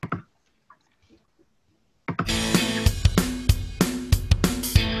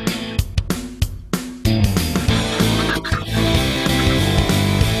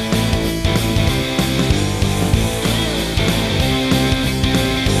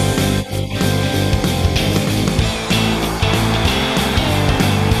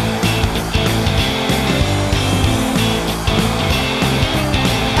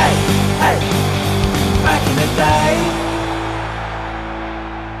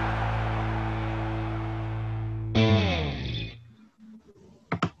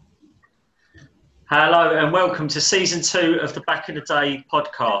Hello and welcome to season 2 of the Back in the Day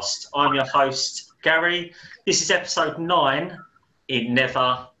podcast. I'm your host, Gary. This is episode 9, It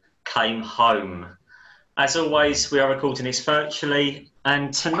Never Came Home. As always, we are recording this virtually,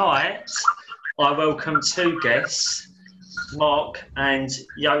 and tonight I welcome two guests, Mark and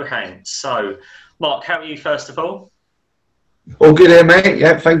Johan. So, Mark, how are you first of all? All good here, mate.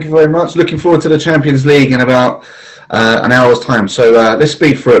 Yeah, thank you very much. Looking forward to the Champions League in about an hour's time. So let's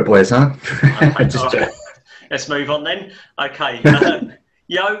speed through it, boys, huh? Okay, right. Let's move on then. Okay.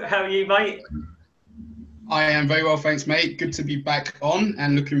 Yo, how are you, mate? I am very well, thanks, mate. Good to be back on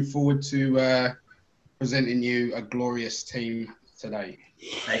and looking forward to presenting you a glorious team today.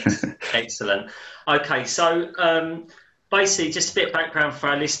 Excellent. Okay, so basically, just a bit of background for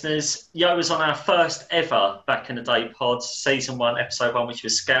our listeners. Yo was on our first ever Back in the Day pod, season 1, episode 1, which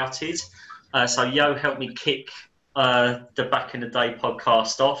was Scouted. So Yo helped me kick the Back in the Day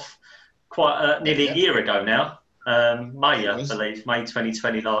podcast off quite nearly a year ago now. May, I believe, May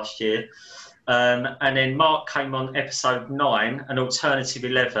 2020 last year. And then Mark came on episode 9, an alternative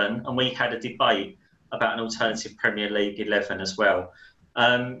 11, and we had a debate about an alternative Premier League 11 as well.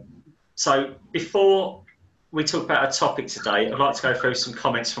 So before we talk about our topic today, I'd like to go through some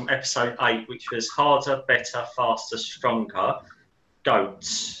comments from episode 8, which was Harder, Better, Faster, Stronger,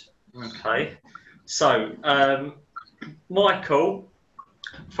 GOATs. Okay. So, Michael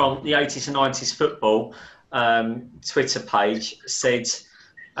from the 80s and 90s football Twitter page said,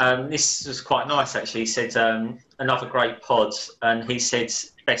 this was quite nice actually, he said, another great pod, and he said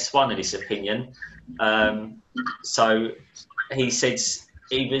best one in his opinion. So he said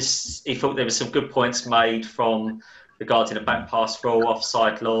he thought there were some good points made from regarding the back pass rule,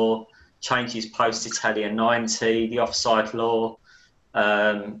 offside law, changes post Italian 90, the offside law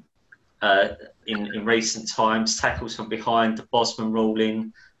in recent times, tackles from behind, the Bosman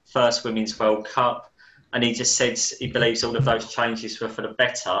ruling, first Women's World Cup, and he just said he believes all of those changes were for the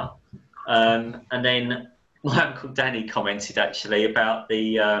better. And then my Uncle Danny commented actually about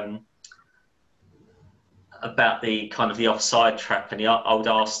the kind of the offside trap and the old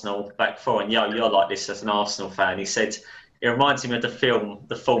Arsenal back four. And you're like this as an Arsenal fan. He said it reminds him of the film,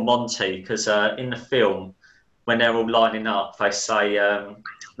 The Full Monty, because in the film, when they're all lining up, they say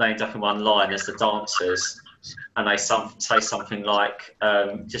they end up in one line as the dancers, and they say something like,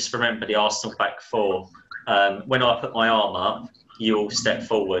 "Just remember the Arsenal back four. When I put my arm up, you all step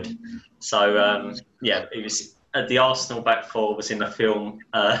forward." So it was. The Arsenal back four was in the film.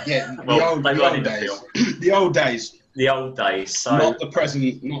 The old days. The old days. So not the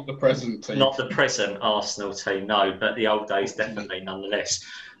present team. Not the present Arsenal team, no, but the old days definitely, nonetheless.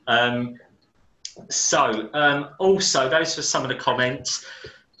 Also, those were some of the comments.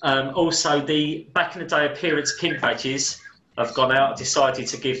 Also, the Back in the Day appearance pin badges have gone out. Decided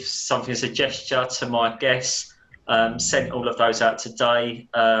to give something as a gesture to my guests. Sent all of those out today.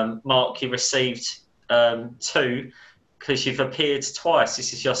 Mark, you received 2 because you've appeared twice.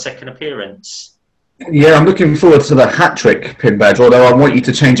 This is your second appearance. Yeah, I'm looking forward to the hat-trick pin badge, although I want you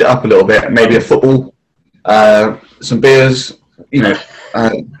to change it up a little bit. Maybe a football, some beers.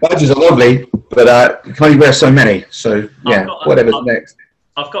 Badges are lovely, but you can only wear so many. So, yeah, whatever's next.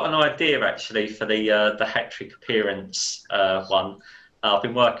 I've got an idea, actually, for the hat-trick appearance one. I've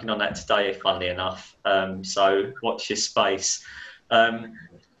been working on that today, funnily enough. So watch your space.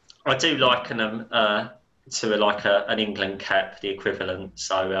 I do liken them to an England cap, the equivalent.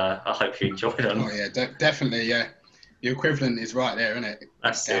 So I hope you enjoy them. Oh yeah, definitely. Yeah, the equivalent is right there, isn't it?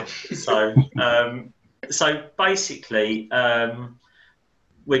 That's it. So basically,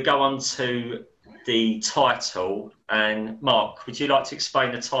 we go on to the title. And Mark, would you like to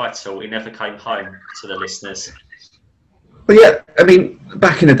explain the title? It Never Came Home to the listeners. Well, yeah, I mean,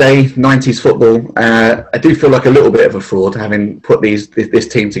 back in the day, 90s football, I do feel like a little bit of a fraud having put this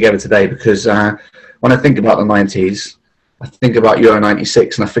team together today, because when I think about the 90s, I think about Euro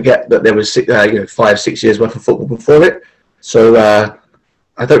 96 and I forget that there was 5-6 years worth of football before it. So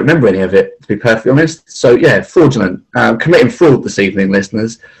I don't remember any of it, to be perfectly honest. So, yeah, fraudulent. Committing fraud this evening,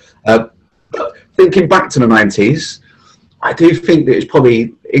 listeners. But thinking back to the 90s, I do think that it's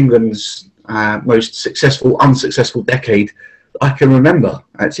probably England's most successful, unsuccessful decade I can remember,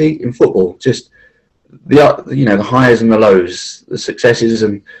 actually, in football. Just the highs and the lows, the successes,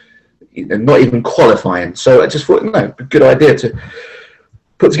 and not even qualifying. So I just thought, a good idea to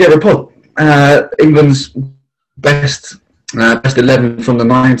put together a pod. England's best 11 from the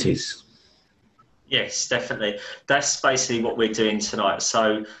 90s. Yes, definitely. That's basically what we're doing tonight.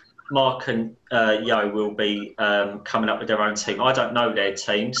 So Mark and Yo will be coming up with their own team. I don't know their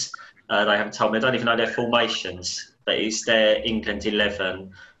teams. They haven't told me. I don't even know their formations. But it's their England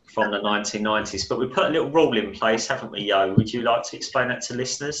 11 from the 1990s. But we put a little rule in place, haven't we, Yo? Would you like to explain that to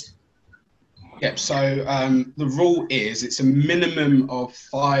listeners? Yep. So the rule is it's a minimum of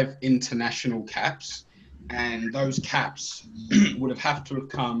 5 international caps, and those caps would have to have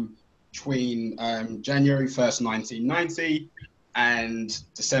come between January 1st, 1990 and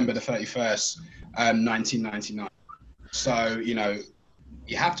December the 31st, 1999. So,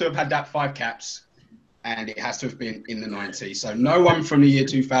 you have to have had that 5 caps, and it has to have been in the 90s. So no one from the year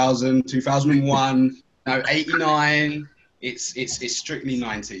 2000, 2001, no 89. It's strictly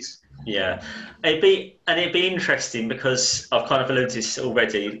 90s. Yeah, it'd be interesting because I've kind of alluded to this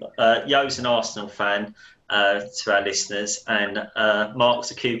already. Yo's an Arsenal fan to our listeners, and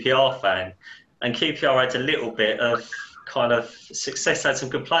Mark's a QPR fan, and QPR had a little bit of kind of success, had some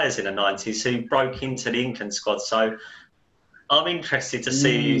good players in the 90s who broke into the England squad. So I'm interested to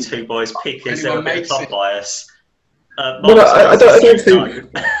see you two boys pick. Is there a bit of club bias? I don't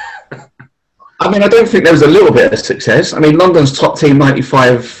think. I mean, I don't think there was a little bit of success. I mean, London's top team,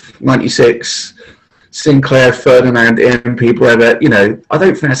 95, 96, Sinclair, Ferdinand, MP, Brevet, I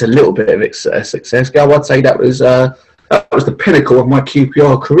don't think that's a little bit of success. Gal, I'd say that was the pinnacle of my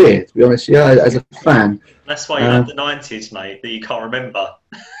QPR career, to be honest, as a fan. That's why you had the 90s, mate, that you can't remember.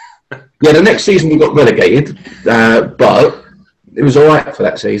 Yeah, the next season we got relegated, but it was all right for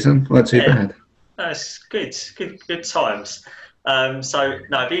that season. Not too bad. That's good times. So,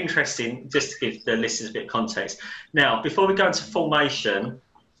 it'd be interesting just to give the listeners a bit of context. Now, before we go into formation,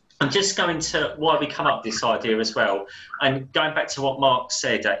 I'm just going to why we come up with this idea as well. And going back to what Mark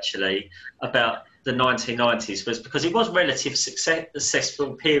said, actually, about the 1990s, was because it was a relatively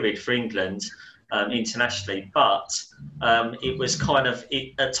successful period for England internationally, but it was kind of,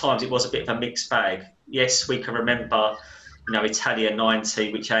 at times, it was a bit of a mixed bag. Yes, we can remember Italia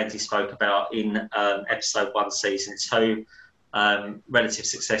 90, which Andy spoke about in episode 1, season 2. Relative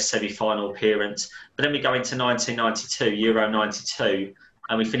success, semi-final appearance. But then we go into 1992, Euro 92,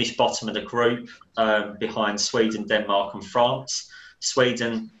 and we finish bottom of the group behind Sweden, Denmark and France.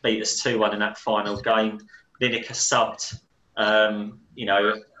 Sweden beat us 2-1 in that final game. Lineker subbed,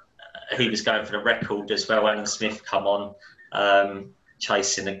 he was going for the record as well. Alan Smith come on,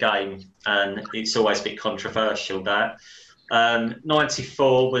 chasing the game, and it's always a bit controversial that.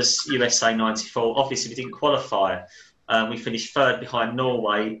 94 was USA 94. Obviously, we didn't qualify. We finished 3rd behind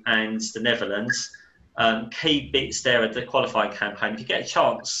Norway and the Netherlands. Key bits there at the qualifying campaign. If you get a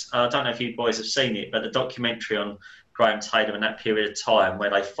chance, I don't know if you boys have seen it, but the documentary on Graham Taylor in that period of time where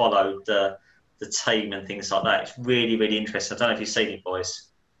they followed the team and things like that, it's really, really interesting. I don't know if you've seen it, boys.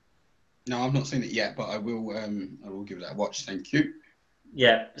 No, I've not seen it yet, but I will give that a watch. Thank you.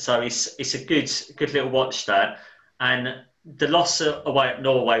 Yeah, so it's a good little watch, that. And the loss away at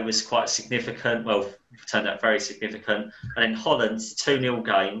Norway was quite significant. Well, turned out very significant. And then Holland's 2-0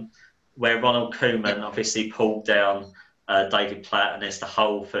 game, where Ronald Koeman obviously pulled down David Platt, and there's the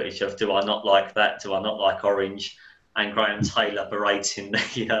whole footage of "Do I not like that? Do I not like orange?" and Graham Taylor berating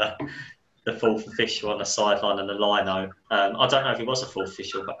the fourth official on the sideline and the lino. I don't know if it was a fourth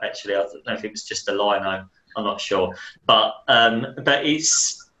official, but actually I don't know if it was just a lino. I'm not sure, but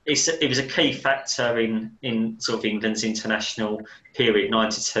it was a key factor in sort of England's international period.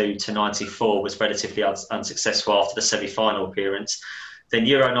 92 to 94 was relatively unsuccessful after the semi-final appearance. Then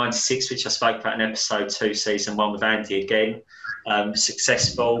Euro 96, which I spoke about in episode 2, season 1 with Andy again,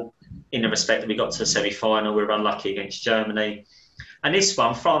 successful in the respect that we got to the semi-final. We were unlucky against Germany. And this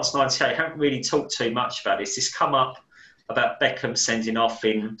one, France 98, haven't really talked too much about this. This come up about Beckham sending off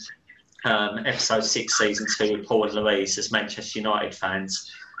in episode 6, season 2 with Paul and Louise as Manchester United fans.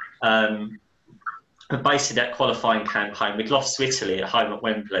 And basically that qualifying campaign, we'd lost to Italy at home at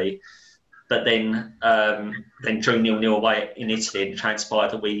Wembley, but then drew 0-0 away in Italy, and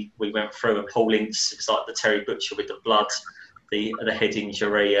transpired that we went through, and Paul Ince, it's like the Terry Butcher with the blood, the head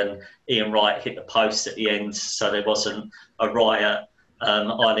injury, and Ian Wright hit the post at the end, so there wasn't a riot.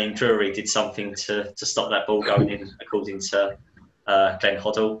 Eileen Drury did something to stop that ball going in, according to Glenn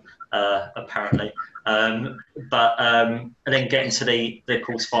Hoddle, apparently. And then getting to the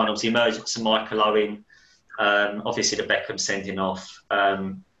quarterfinals, the emergence of Michael Owen, obviously the Beckham sending off,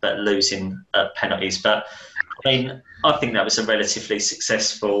 but losing penalties. But I mean, I think that was a relatively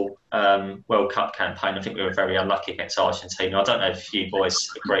successful World Cup campaign. I think we were very unlucky against Argentina. I don't know if you boys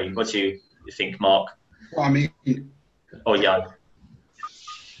agree. What do you think, Mark? Well, I mean, or Yo?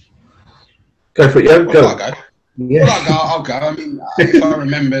 Go for it, Yo. Go. I'll go. Yeah. Well, I'll go. I mean, if I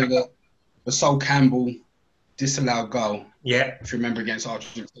remember the Sol Campbell disallowed goal. Yeah. If you remember, against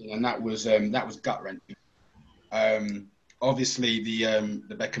Argentina, and that was gut wrenching. Obviously,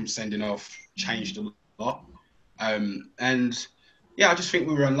 the Beckham sending off changed a lot, and Yeah, I just think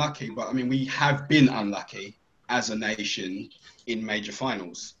we were unlucky. But I mean, we have been unlucky as a nation in major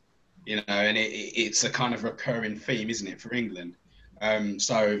finals, and it's a kind of recurring theme, isn't it, for England?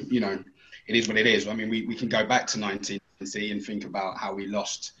 So, it is what it is. I mean, we can go back to 1990 and think about how we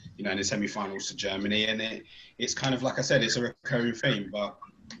lost, in the semi-finals to Germany. And it's kind of, like I said, it's a recurring theme. But,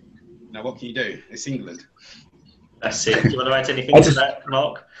 what can you do? It's England. That's it. Do you want to add anything to that,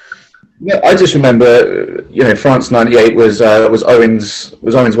 Mark? Yeah, I just remember, France '98 was Owen's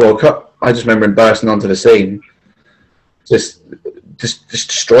World Cup. I just remember him bursting onto the scene, just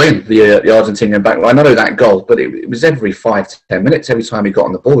destroying the Argentinian back line. I know that goal, but it was every 5 to 10 minutes. Every time he got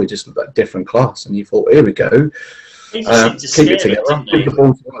on the ball, he just looked like different class. And you thought, here we go. He just Keep it together. Keep the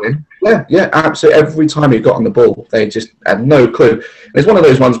ball together. Yeah, absolutely. Every time he got on the ball, they just had no clue. And it's one of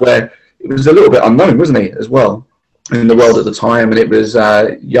those ones where it was a little bit unknown, wasn't he, as well, in the world at the time. And it was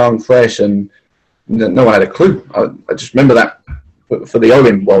young, fresh, and no one had a clue. I just remember that for the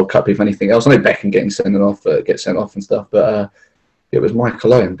Owen World Cup, if anything else. I know Beckham get sent off and stuff, but it was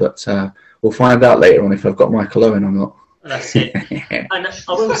Michael Owen. But we'll find out later on if I've got Michael Owen or not. That's it. And I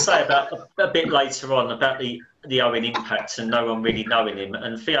will say about a bit later on about the Owen impact and no one really knowing him.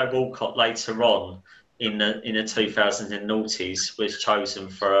 And Theo Walcott later on in the 2000s and noughties was chosen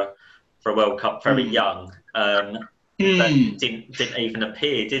for a World Cup very young. But didn't even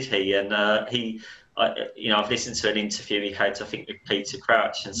appear, did he? And I've listened to an interview he had, I think, with Peter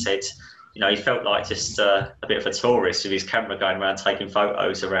Crouch, and said, he felt like just a bit of a tourist with his camera going around taking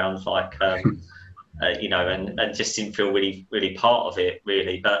photos around, like, and just didn't feel really, really part of it,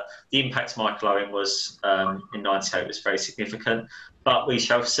 really. But the impact Michael Owen was in '98 was very significant. But we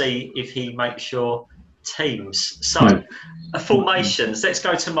shall see if he makes your teams. So, formations. Let's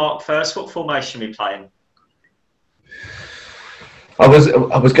go to Mark first. What formation are we playing? I was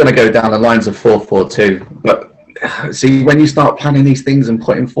going to go down the lines of 4-4-2, but see, when you start planning these things and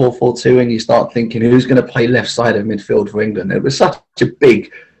putting 4-4-2, and you start thinking who's going to play left side of midfield for England, it was such a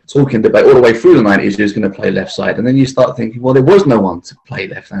big talking debate all the way through the 90s who's going to play left side, and then you start thinking, well, there was no one to play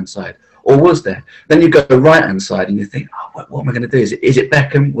left hand side, or was there? Then you go right hand side and you think, what am I going to do? Is it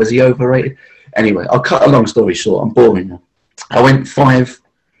Beckham? Was he overrated? Anyway, I'll cut a long story short. I'm boring now. I went five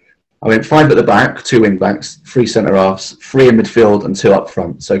at the back, 2 wing backs, 3 centre halves, 3 in midfield, and 2 up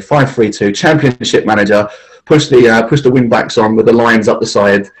front. So 5-3-2. Championship manager. Push the wing backs on with the lines up the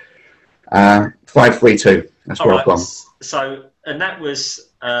side. 5-3-2. That's where I've gone. So, and that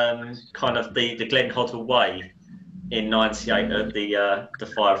was kind of the Glenn Hoddle way in '98 of the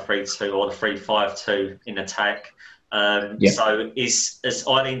 5-3-2 or the 3-5-2 in attack. So, has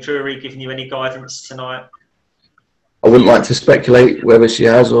Eileen Drury given you any guidance tonight? I wouldn't like to speculate whether she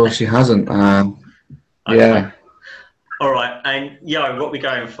has or she hasn't. Okay. Yeah. All right. And what are we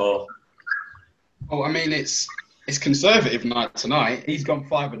going for? Oh, I mean, it's conservative night tonight. He's gone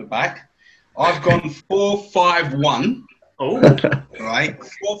 5 at the back. I've gone 4-5-1. Oh. Right.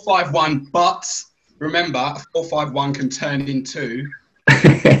 4-5-1. But remember, 4-5-1 can turn into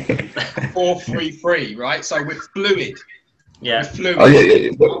 4-3-3. Right. So we're fluid. Yeah. We're fluid. Oh,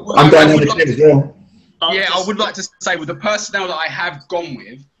 yeah. I'm dynamic as well. I would like to say with the personnel that I have gone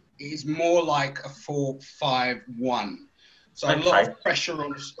with, it is more like a 4-5-1. So a lot of pressure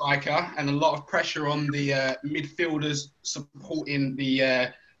on the striker and a lot of pressure on the midfielders supporting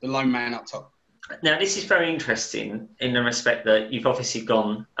the lone man up top. Now, this is very interesting in the respect that you've obviously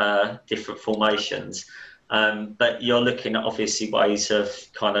gone different formations, but you're looking at obviously ways of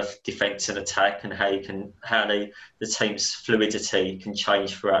kind of defence and attack and how the team's fluidity can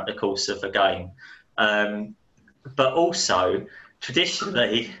change throughout the course of a game. But also,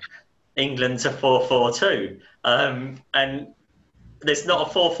 traditionally, England's a 4-4-2. And there's not a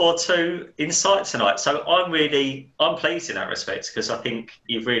 4-4-2 in sight tonight. So I'm pleased in that respect, because I think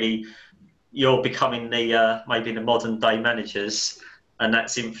you're becoming maybe the modern day managers, and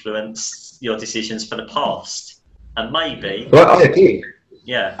that's influenced your decisions for the past. And maybe... Well, I agree.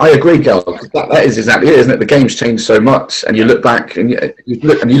 Yeah, I agree, Gal. That is exactly it, isn't it? The game's changed so much, and you look back and you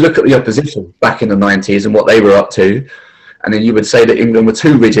look at the opposition back in the 90s and what they were up to, and then you would say that England were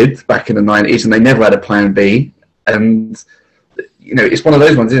too rigid back in the 90s and they never had a plan B. And it's one of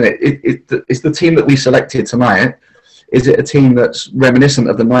those ones, isn't it? It's the team that we selected tonight. Is it a team that's reminiscent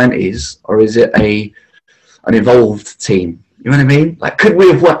of the 90s, or is it an evolved team? You know what I mean? Like, could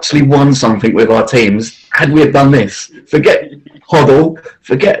we have actually won something with our teams had we have done this? Forget Hoddle,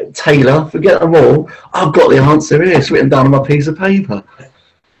 forget Taylor, forget them all. I've got the answer here. It's written down on my piece of paper.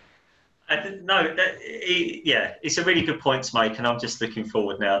 It's a really good point to make, and I'm just looking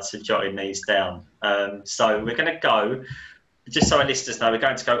forward now to jotting these down. So we're going to go just so our listeners know, we're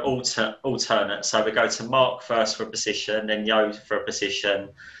going to go alternate. So we go to Mark first for a position, then Yo for a position,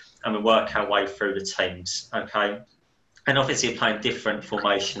 and we work our way through the teams. Okay. And obviously you're playing different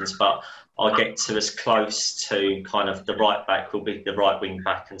formations, but I'll get to as close to kind of the right back will be the right wing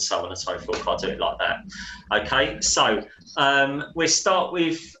back and so on and so forth. I'll do it like that. Okay, so we'll start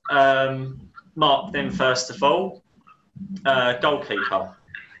with Mark then first of all. Goalkeeper.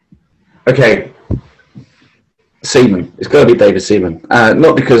 Okay. Seaman. It's got to be David Seaman.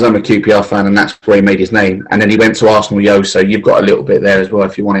 Not because I'm a QPR fan and that's where he made his name. And then he went to Arsenal, Yo, so you've got a little bit there as well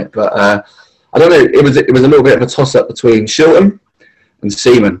if you want it. But I don't know, it was a little bit of a toss-up between Shilton and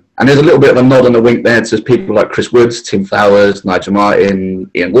Seaman. And there's a little bit of a nod and a wink there to people like Chris Woods, Tim Flowers, Nigel Martin,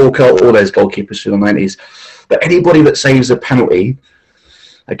 Ian Walker, all those goalkeepers through the 90s. But anybody that saves a penalty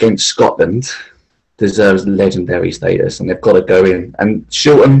against Scotland deserves legendary status, and they've got to go in. And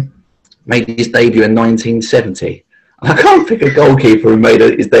Shilton made his debut in 1970. I can't pick a goalkeeper who made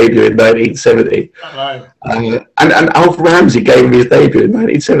his debut in 1970. And Alf Ramsey gave him his debut in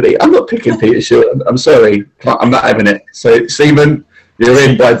 1970. I'm not picking Peter Shilton. I'm sorry. I'm not having it. So, Seaman, you're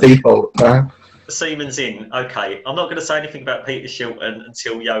in by default. Seaman's in. Okay. I'm not going to say anything about Peter Shilton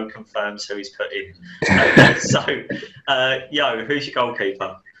until Yo confirms who he's put in. Yo, who's your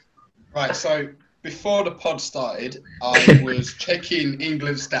goalkeeper? Right, so before the pod started, I was checking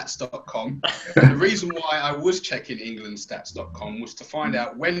englandstats.com. The reason why I was checking englandstats.com was to find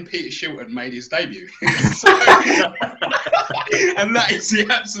out when Peter Shilton made his debut. And that is the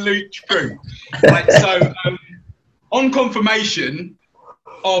absolute truth. Right, so on confirmation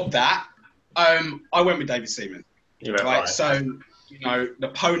of that, I went with David Seaman. Right, so, you know, the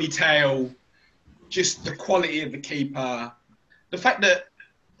ponytail, just the quality of the keeper, the fact that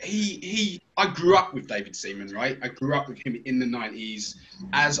I grew up with David Seaman, right? I grew up with him in the 90s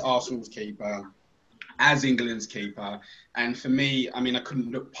as Arsenal's keeper, as England's keeper. And for me, I mean, I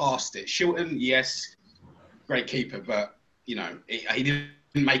couldn't look past it. Shilton, yes, great keeper, but, you know, he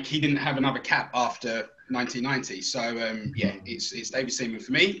didn't have another cap after 1990. So, yeah, it's David Seaman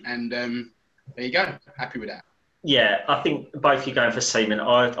for me. And there you go. Happy with that. Yeah, I think both you going for Seaman.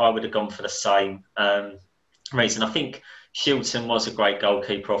 I would have gone for the same reason. I think Shilton was a great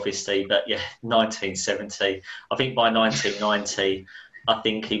goalkeeper, obviously, but yeah, 1970. I think by 1990, I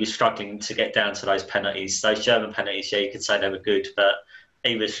think he was struggling to get down to those penalties. Those German penalties, yeah, you could say they were good, but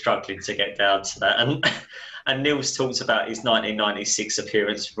he was struggling to get down to that. And Neil's talked about his 1996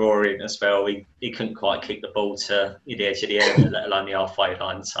 appearance roaring as well. He couldn't quite kick the ball to the edge of the area, let alone the halfway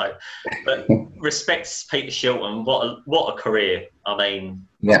line. So, but respects Peter Shilton. What a career! I mean,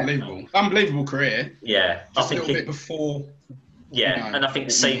 yeah, unbelievable career. Yeah, just a little bit before. Yeah, you know, and I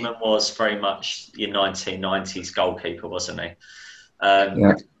think Seaman was very much your 1990s goalkeeper, wasn't he?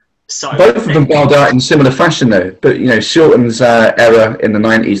 Yeah. So both of them bowed out in similar fashion, though. But you know, Shilton's era in the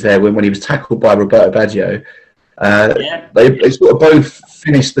 90s there, when he was tackled by Roberto Baggio, they sort of both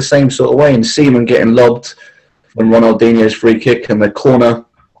finished the same sort of way. And Seaman getting lobbed from Ronaldinho's free kick and the corner,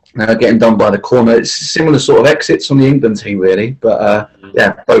 getting done by the corner. It's similar sort of exits on the England team, really. But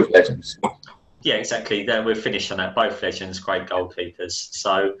yeah, both legends. Yeah, exactly. We're finished on that. Both legends, great goalkeepers.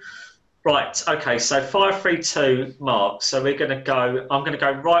 So. Right, okay, so 5-3-2, Mark. So I'm going to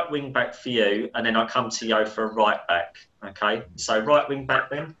go right wing back for you, and then I'll come to Yo for a right back. Okay, so right wing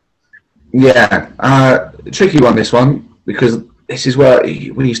back then? Yeah, tricky one, this one, because this is where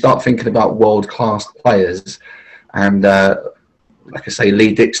when you start thinking about world-class players, and like I say,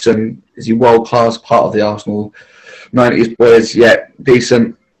 Lee Dixon, is he world-class, part of the Arsenal 90s boys? Yeah,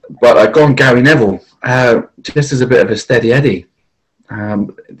 decent. But I've gone Gary Neville, just as a bit of a steady Eddie.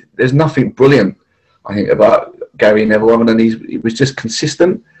 There's nothing brilliant, I think, about Gary Neville, other than he was just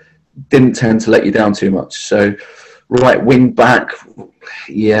consistent, didn't tend to let you down too much. So, right wing back,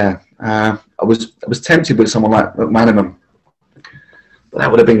 yeah, I was tempted with someone like McManaman, but that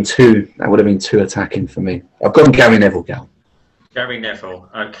would have been too attacking for me. I've gone Gary Neville, Gal. Gary Neville,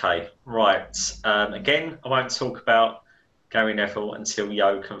 okay, right. Again, I won't talk about Gary Neville until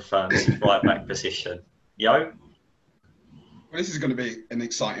Yo confirms his right back position. Yo. Well, this is going to be an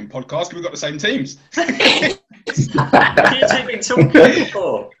exciting podcast. We've got the same teams. What have you been talking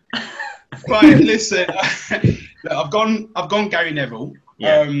before? Right, listen. I've gone Gary Neville.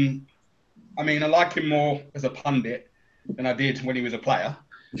 Yeah. I mean, I like him more as a pundit than I did when he was a player.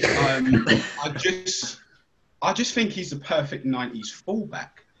 I just think he's the perfect 90s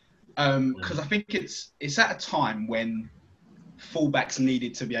fullback. Because I think it's at a time when fullbacks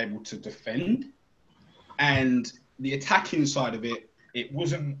needed to be able to defend, and the attacking side of it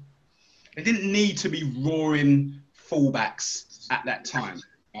didn't need to be roaring fullbacks at that time.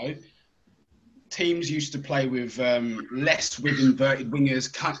 You know? teams used to play with less with inverted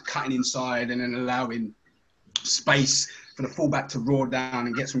wingers, cutting inside and then allowing space for the fullback to roar down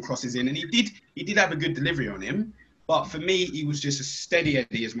and get some crosses in. And he did have a good delivery on him. But for me, he was just a steady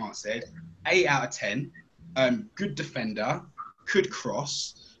Eddie, as Mark said. 8 out of 10. Good defender, could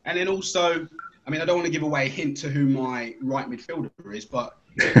cross. And then also, I mean, I don't want to give away a hint to who my right midfielder is, but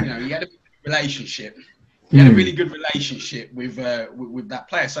you know, he had a relationship. He had a really good relationship with that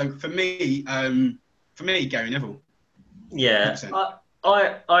player. So for me, Gary Neville. Yeah,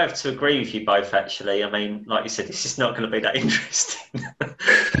 I have to agree with you both, actually. I mean, like you said, this is not going to be that interesting.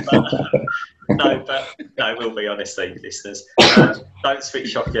 No, we'll be honestly, listeners. Don't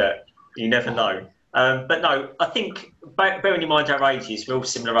switch off yet. You never know. But no, I think, bearing in mind our ages, we're all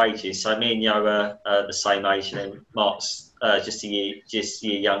similar ages. So me and Yo are the same age, and then Mark's just a year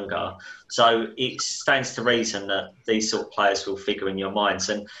younger. So it stands to reason that these sort of players will figure in your minds.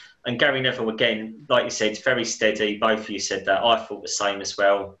 And Gary Neville, again, like you said, very steady. Both of you said that. I thought the same as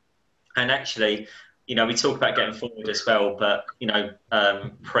well. And actually, you know, we talk about getting forward as well, but, you know,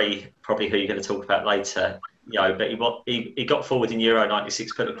 probably who you're going to talk about later, you know, but he got forward in Euro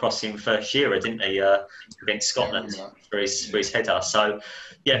 96, put a cross in for Shearer, didn't he, against Scotland for his header. So,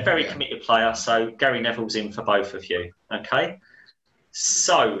 yeah, very committed player. So Gary Neville's in for both of you. Okay.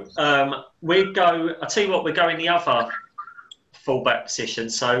 So I'll tell you what, we're going the other fullback position.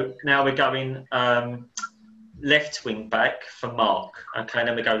 So now we're going left wing back for Mark. Okay, and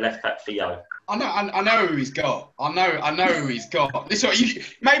then we go left back for Yo. I know who he's got. I know who he's got. This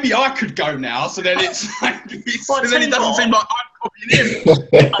maybe I could go now, so then it's like, then it doesn't seem like I'm copying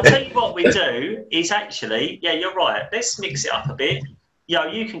him. I'll tell you what we do is actually, yeah, you're right. Let's mix it up a bit. Yo,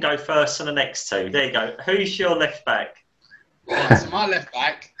 you can go first on the next two. There you go. Who's your left back? Right, so my left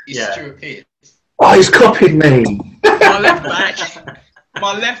back is Stuart Pearce. Oh, he's copied me.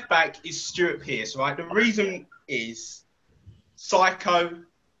 My left back is Stuart Pearce, right? The reason is psycho,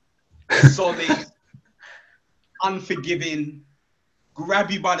 solid, unforgiving, grab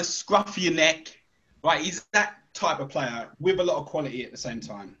you by the scruff of your neck, right? He's that type of player with a lot of quality at the same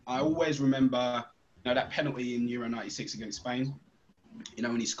time. I always remember, you know, that penalty in Euro 96 against Spain, you know,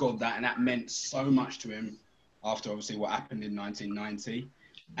 when he scored that, and that meant so much to him after obviously what happened in 1990.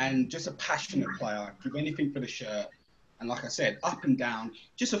 And just a passionate player, do anything for the shirt. And like I said, up and down,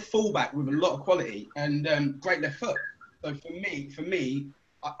 just a fullback with a lot of quality and great left foot. So for me,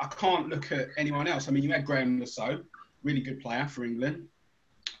 I can't look at anyone else. I mean, you had Graham Lasso, really good player for England.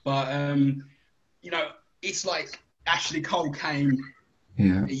 But, you know, it's like Ashley Cole came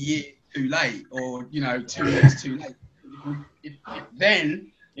a year too late, or, you know, 2 years too late.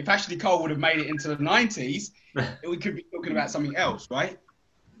 If Ashley Cole would have made it into the 90s, we could be talking about something else, right?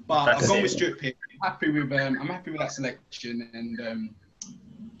 But I've gone with Stuart Pearce. I'm happy with that selection, and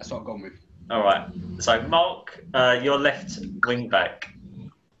that's what I've gone with. All right. So, Mark, your left wing back.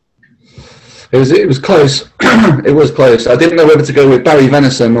 It was close. It was close. I didn't know whether to go with Barry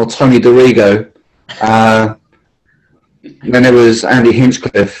Venison or Tony Dorigo. Then there was Andy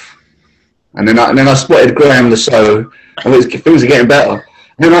Hinchcliffe, and then I spotted Graham Lasso. And things are getting better.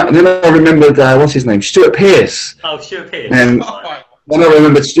 And then I remembered what's his name, Stuart Pearce. Oh, Stuart Pearce. And then I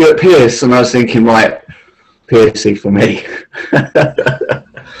remembered Stuart Pearce, and I was thinking, right, Pearcey for me.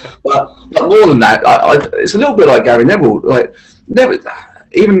 but more than that, it's a little bit like Gary Neville. Like, never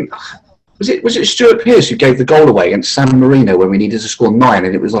even. Was it Stuart Pearce who gave the goal away against San Marino when we needed to score 9,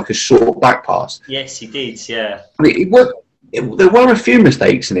 and it was like a short back pass? Yes, he did. Yeah. I mean, there were a few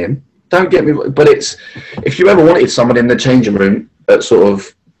mistakes in him. Don't get me, but it's, if you ever wanted someone in the changing room at sort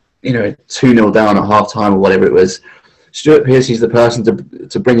of, you know, 2-0 down at half time or whatever it was, Stuart Pearce is the person to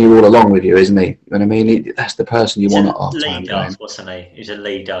bring you all along with you, isn't he? You know what I mean? That's the person you want at half time. Leader, wasn't he? He was a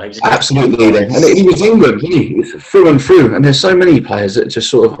leader. He was absolute leader, and he was England, wasn't he? Through and through. And there's so many players that just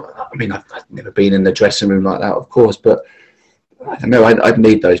sort of. I mean, I've never been in the dressing room like that, of course, but I don't know. I'd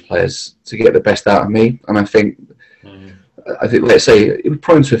need those players to get the best out of me, and I think, let's say, he was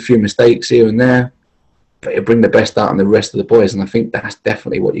prone to a few mistakes here and there, but he'll bring the best out in the rest of the boys, and I think that's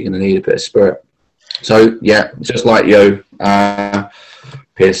definitely what you're going to need, a bit of spirit. So, yeah, just like Yo,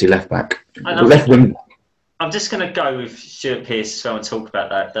 Pearcey left back. Left wing. I'm just going to go with Stuart Pearce as well and talk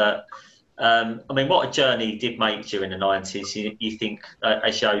about that. I mean, what a journey he did make during the 90s. You think,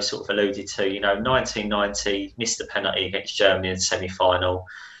 as Yo sort of alluded to, you know, 1990, missed the penalty against Germany in the semi-final.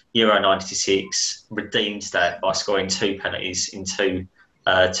 Euro 96 redeemed that by scoring 2 penalties in two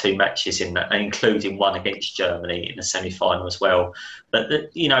matches in that, including one against Germany in the semi-final as well. But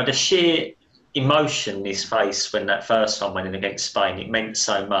the sheer emotion in his face when that first one went in against Spain, it meant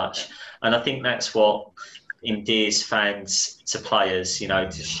so much, and I think that's what endears fans to players,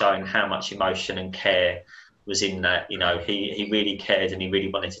 just showing how much emotion and care was in that. He really cared and he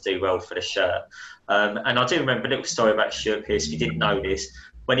really wanted to do well for the shirt. And I do remember a little story about Stuart Pearce, if you didn't know this.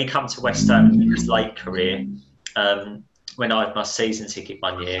 When he came to West Ham in his late career, when I had my season ticket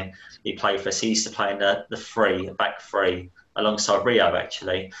one year, he played for us. He used to play in the back three, alongside Rio,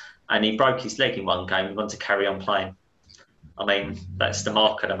 actually. And he broke his leg in one game. He wanted to carry on playing. I mean, that's the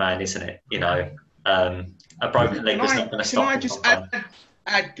mark of the man, isn't it? A broken leg was not going to stop him. Can I just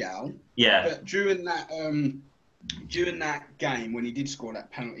add, Gal? Yeah. But during that game, when he did score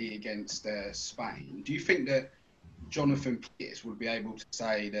that penalty against Spain, do you think that Jonathan Pearce would be able to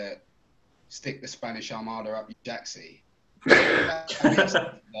say that stick the Spanish Armada up your jacksie?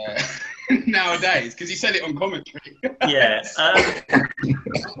 Nowadays, because he said it on commentary. Yeah.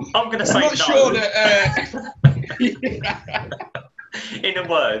 I'm going to say I'm not no. sure that... In a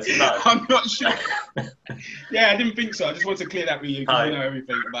word, no. I'm not sure. Yeah, I didn't think so. I just wanted to clear that with you because you know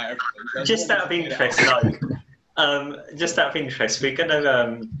everything about everything. So just out of interest, just out of interest, we're going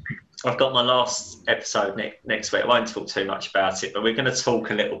to... I've got my last episode next week. I won't talk too much about it, but we're going to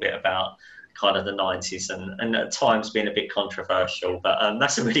talk a little bit about kind of the 90s and at times being a bit controversial. But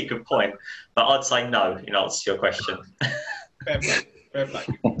that's a really good point. But I'd say no in answer to your question. Fair play.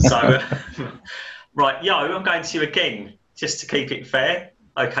 So, right, Yo, I'm going to you again, just to keep it fair.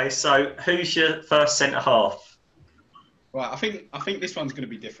 Okay, so who's your first centre half? Right, I think this one's going to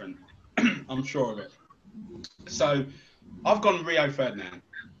be different. I'm sure of it. So, I've gone Rio Ferdinand.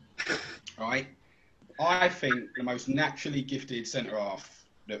 Right, I think the most naturally gifted centre half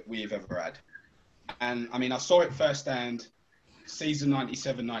that we've ever had, and I mean I saw it firsthand, season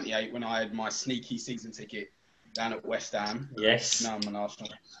 97-98 when I had my sneaky season ticket down at West Ham. Yes. Now I'm an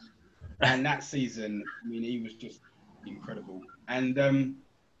Arsenal. And that season, I mean, he was just incredible. And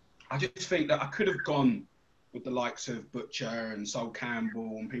I just think that I could have gone with the likes of Butcher and Sol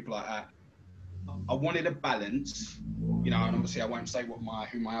Campbell and people like that. I wanted a balance, and obviously I won't say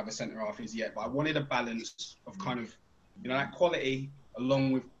who my other centre half is yet, but I wanted a balance of kind of, that quality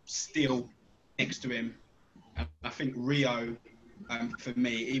along with skill next to him. And I think Rio, for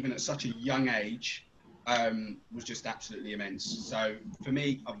me, even at such a young age, was just absolutely immense. So for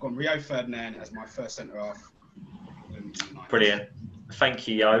me, I've gone Rio Ferdinand as my first centre half. Brilliant. Thank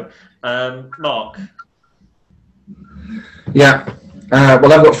you, Yo. Mark? Yeah.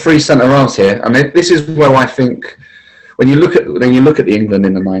 Well, I've got three centre halves here. I mean, this is where I think when you look at the England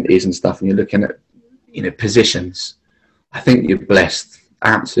in the 90s and stuff, and you're looking at positions, I think you're blessed,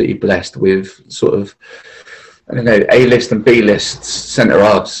 absolutely blessed with sort of A-list and B-list centre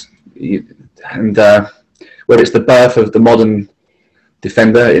halves, and whether it's the birth of the modern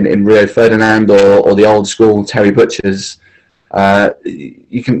defender in Rio Ferdinand or the old school Terry Butchers,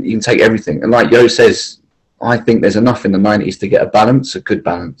 you can take everything. And like Yo says, I think there's enough in the 90s to get a good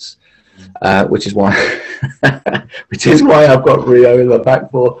balance, which is why I've got Rio in the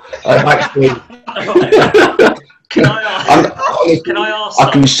back four. Back three. Can I ask?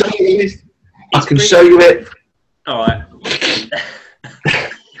 I can show you this. I can show you it. All right.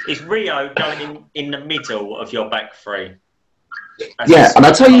 Is Rio going in the middle of your back three? Yeah, and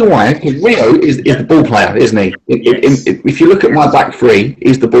I'll tell you why. Rio is the ball player, isn't he? Yes. If you look at my back three,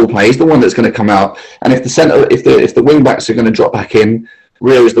 he's the ball player. He's the one that's going to come out. And if the wing backs are going to drop back in,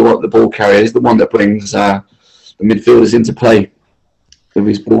 Rio is the ball carrier. He's the one that brings the midfielders into play with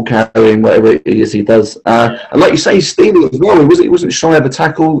his ball carrying, whatever it is he does. And like you say, he's stealing as well. He wasn't shy of a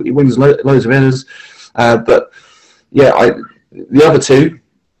tackle. He wins loads of headers. But yeah, the other two,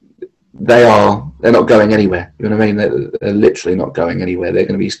 they're not going anywhere. You know what I mean? They're literally not going anywhere. They're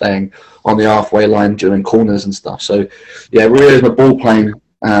going to be staying on the halfway line during corners and stuff. So yeah, Rio's my ball playing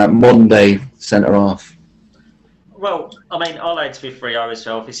modern day centre half. Well, I mean, I'll add with Rio as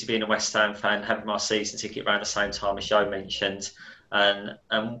well. Obviously, being a West Ham fan, having my season ticket around the same time as Joe mentioned, and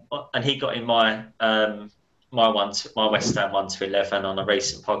he got in my West Ham 1-11 on a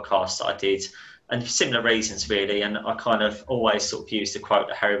recent podcast that I did. And for similar reasons, really, and I kind of always sort of use the quote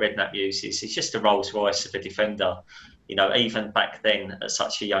that Harry Redknapp uses. It's just a Rolls Royce of a defender, even back then at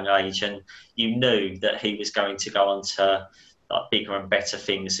such a young age. And you knew that he was going to go on to like bigger and better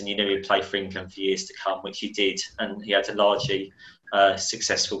things, and you knew he'd play for England for years to come, which he did. And he had a largely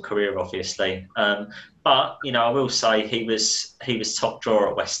successful career, obviously. But I will say he was top drawer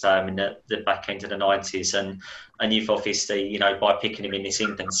at West Ham in the back end of the 90s, and you've obviously by picking him in this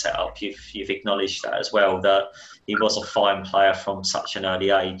England setup, you've acknowledged that as well, that he was a fine player from such an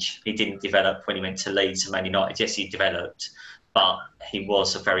early age. He didn't develop when he went to Leeds and Man United. Yes, he developed, but he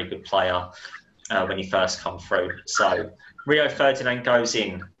was a very good player when he first come through. So Rio Ferdinand goes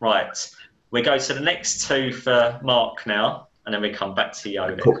in, right? We go to the next two for Mark now, and then we come back to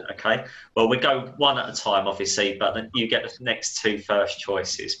Yo. Cool. Okay. Well, we go one at a time, obviously, but then you get the next two first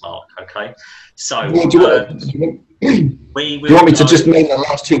choices, Mark. Okay. So Do you want me to just name the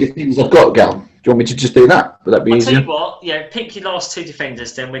last two defenders I've got, Gal? Do you want me to just do that? Would that be I'll easier? tell you what, yeah, pick your last two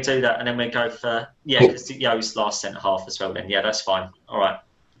defenders, then we do that, and then we go for, because Yo's last centre half as well, then. Yeah, that's fine. All right.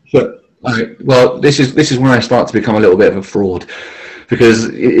 Sure. All right. Well, this is when I start to become a little bit of a fraud, because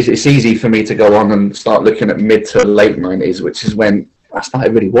it's easy for me to go on and start looking at mid to late 90s, which is when I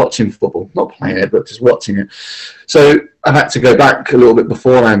started really watching football, not playing it, but just watching it. So I've had to go back a little bit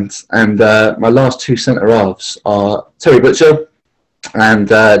beforehand, and my last two centre halves are Terry Butcher and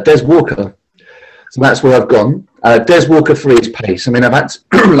Des Walker. So that's where I've gone. Des Walker for his pace. I mean, I've had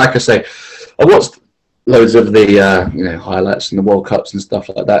to, like I say, I watched loads of the highlights and the World Cups and stuff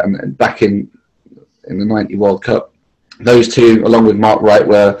like that, and back in the '90 World Cup, those two, along with Mark Wright,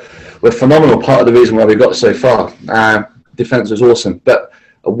 were phenomenal. Part of the reason why we got so far. Defence was awesome, but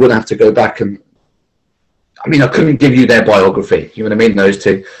I would have to go back and. I mean, I couldn't give you their biography. You know what I mean? Those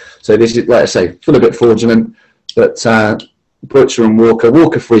two. So this is, like I say, full a bit fraudulent, but Butcher and Walker.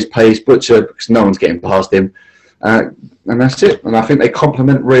 Walker for his pace, Butcher because no one's getting past him, and that's it. And I think they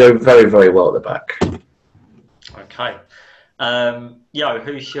complement Rio very, very well at the back. Okay. Yo,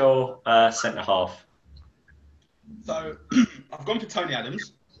 who's your centre half? So I've gone for Tony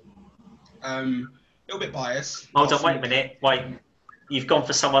Adams. A little bit biased. Hold on, wait a minute. Wait, you've gone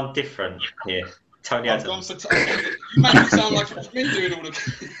for someone different here. Tony I've Adams. gone for you make it sound like it's me doing all the.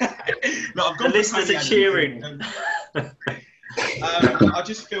 No, I've gone The listeners are cheering. I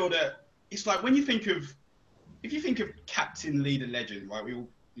just feel that it's like when you think of, if you think of captain, leader, legend, right? We all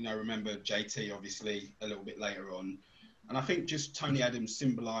remember JT obviously a little bit later on, and I think just Tony Adams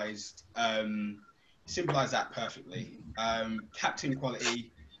symbolised that perfectly. Captain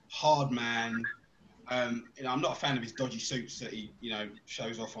quality, hard man. I'm not a fan of his dodgy suits that he,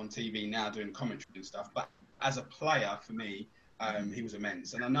 shows off on TV now doing commentary and stuff. But as a player, for me, he was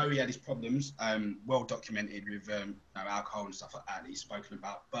immense. And I know he had his problems, well documented with alcohol and stuff like that he's spoken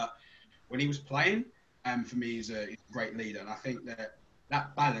about. But when he was playing, for me, he's a great leader. And I think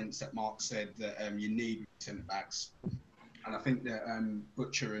that balance that Mark said that you need centre backs, and I think that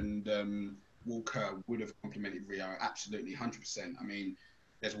Butcher and Walker would have complemented Rio absolutely 100%. I mean,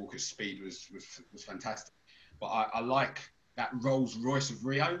 Des Walker's speed was fantastic, but I like that Rolls Royce of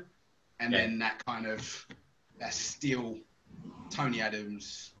Rio, and then that kind of that steel Tony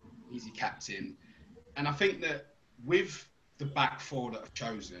Adams, easy captain, and I think that with the back four that I've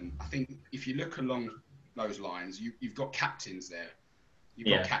chosen, I think if you look along those lines, you've got captains there.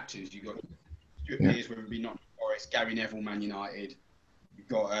 You've got captains. You've got Stuart Pearce, whether it be Nottingham Forest, Gary Neville, Man United. You've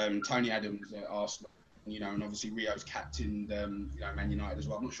got Tony Adams at Arsenal. And obviously Rio's captained, Man United as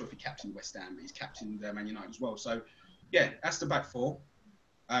well. I'm not sure if he captained West Ham, but he's captained Man United as well. So, yeah, that's the back four.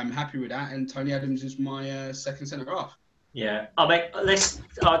 I'm happy with that, and Tony Adams is my second centre half. Yeah, I mean,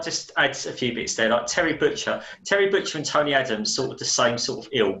 I'll just add a few bits there. Like Terry Butcher and Tony Adams, sort of the same sort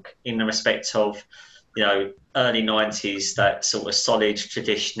of ilk in the respect of, early 90s, that sort of solid,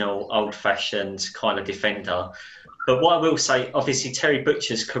 traditional, old-fashioned kind of defender. But what I will say, obviously, Terry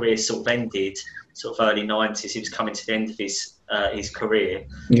Butcher's career sort of ended sort of early 90s. He was coming to the end of his career.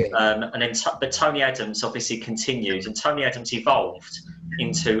 Yeah. But Tony Adams obviously continued, and Tony Adams evolved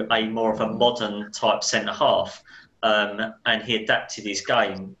into a more of a modern type centre half, and he adapted his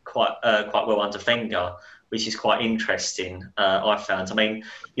game quite well under Wenger, which is quite interesting. I found. I mean,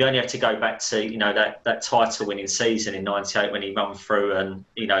 you only have to go back to that title-winning season in '98 when he run through and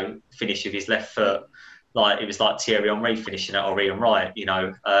finished with his left foot. Like it was like Thierry Henry finishing at Ian Wright.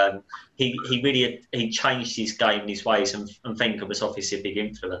 He really changed his game and his ways, and Wenger was obviously a big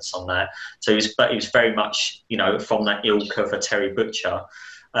influence on that. So he was very much from that ilk of a Terry Butcher.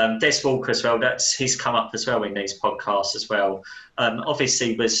 Des Walker as well. He's come up as well in these podcasts as well.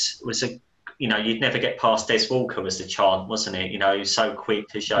 Obviously was a you'd never get past Des Walker was the chant, wasn't it? He was so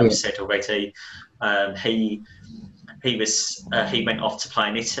quick, as Joe said already. He went off to play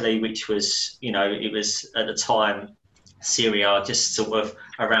in Italy, which was, it was at the time, Serie A, just sort of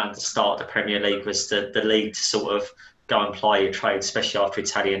around the start of the Premier League, was the league to sort of go and play your trade, especially after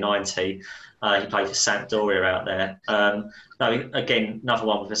Italia 90. He played for Sampdoria out there. Again, another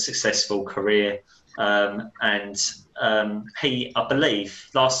one with a successful career. He, I believe,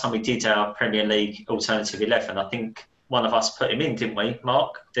 last time we did our Premier League Alternative 11, I think one of us put him in, didn't we,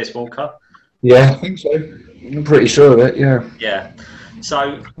 Mark? Des Walker? Yeah, I think so. I'm pretty sure of it, yeah. Yeah.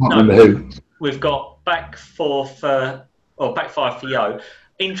 So, remember who. We've got back five for Yo.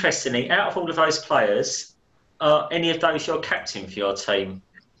 Interestingly, out of all of those players, are any of those your captain for your team?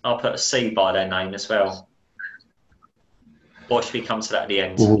 I'll put a C by their name as well. Or should we come to that at the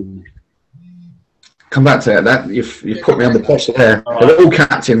end? Ooh. Come back to that. You've put me under pressure there. All They're right. all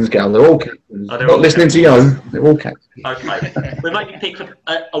captains, Gal. They're all captains. Oh, they're Not all listening to Yo. They're all captains. Okay. We'll maybe pick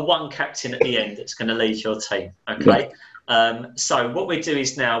a one captain at the end that's going to lead your team. Okay. So what we do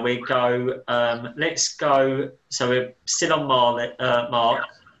is now we go. Let's go. So we're still on Mark,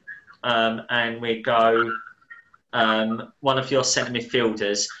 and we go. One of your centre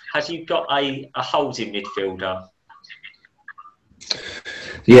midfielders. Have you got a holding midfielder?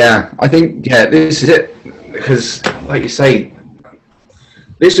 Yeah, I think this is it, because like you say,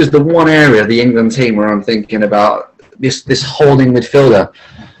 this is the one area of the England team where I'm thinking about this holding midfielder.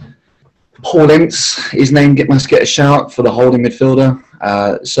 Paul Ince, his name must get a shout for the holding midfielder.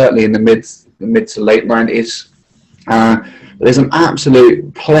 Certainly in the mid to late 90s. There's an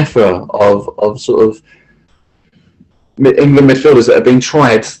absolute plethora of sort of England midfielders that have been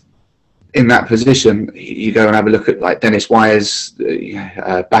tried in that position. You go and have a look at like Dennis Wise,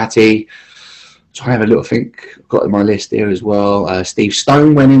 Batty. Try and have a little think. I've got in my list here as well. Steve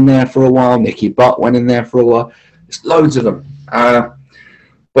Stone went in there for a while. Nicky Butt went in there for a while. There's loads of them.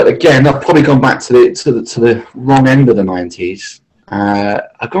 But again, I've probably gone back to the wrong end of the 90s.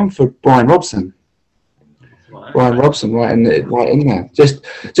 I've gone for Brian Robson. Right. Brian Robson, right in there. Just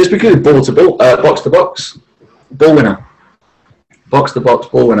because ball to ball, box to box, ball winner. Box to box,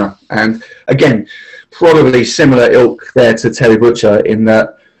 ball winner. And again, probably similar ilk there to Terry Butcher in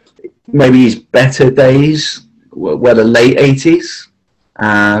that maybe his better days were the late 80s,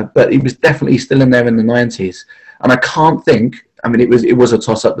 but he was definitely still in there in the 90s. And I can't think. I mean, it was a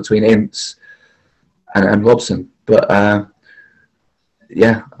toss up between Ince and Robson, but I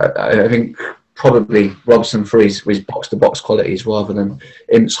think probably Robson for his box to box qualities rather than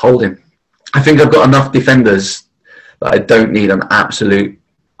Ince holding. I think I've got enough defenders that I don't need an absolute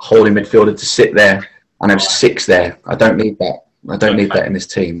holding midfielder to sit there and have six there. I don't need that. I don't need that in this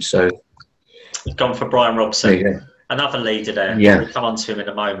team. So you've gone for Brian Robson. There you go. Another leader there. Yeah. We'll come on to him in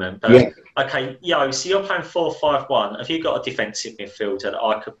a moment. But, yeah. Okay, so you're playing 4-5-1. Have you got a defensive midfielder that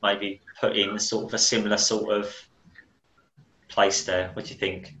I could maybe put in sort of a similar sort of place there? What do you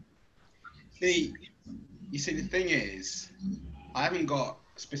think? You see, the thing is, I haven't got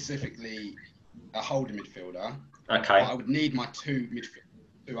specifically a holding midfielder. Okay. I would need my two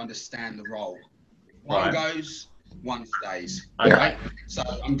midfielders to understand the role. One goes, one stays. Okay. Right? So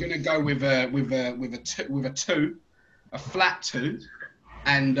I'm going to go with a two, a flat two,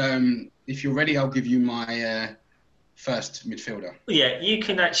 and if you're ready, I'll give you my first midfielder. Yeah, you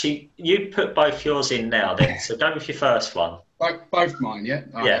put both yours in now then. So go with your first one. Both mine, yeah.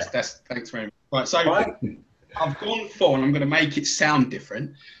 Oh, yeah. That's thanks very much. Right, so I've gone for, and I'm going to make it sound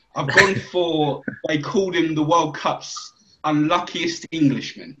different. I've gone for, they called him the World Cup's unluckiest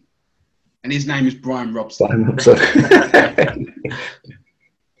Englishman, and his name is Brian Robson. So,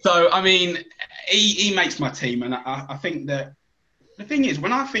 I mean, he makes my team, and I think that the thing is,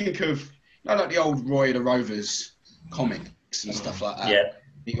 when I think of, like the old Roy the Rovers comics and stuff like that, yeah.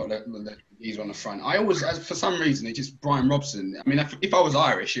 He got he's on the front. I always, for some reason, it's just Brian Robson. I mean, if I was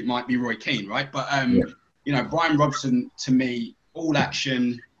Irish, it might be Roy Keane, right? But, Brian Robson, to me, all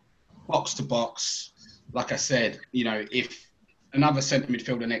action, box to box. Like I said, if another centre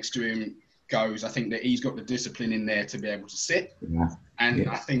midfielder next to him goes, I think that he's got the discipline in there to be able to sit. Yeah. And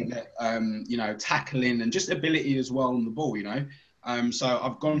I think that, tackling and just ability as well on the ball, So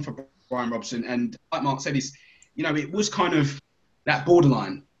I've gone for Brian Robson. And like Mark said, it was kind of that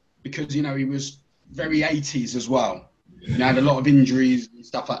borderline because, he was very 80s as well. Had a lot of injuries and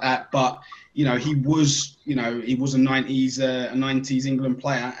stuff like that. But, he was a 90s England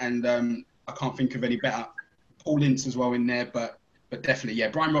player. And I can't think of any better. Paul Ince as well in there. But definitely,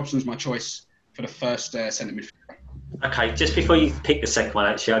 Brian Robson's my choice for the first centre midfielder. Okay, just before you pick the second one,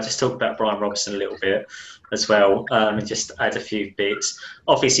 actually, I'll just talk about Brian Robson a little bit as well, and just add a few bits.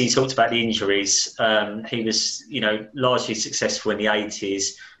 Obviously, you talked about the injuries. He was, largely successful in the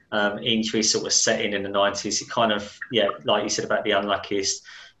 80s. Injuries sort of set in the 90s. It kind of, like you said about the unluckiest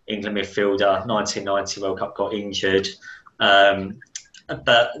England midfielder, 1990 World Cup got injured.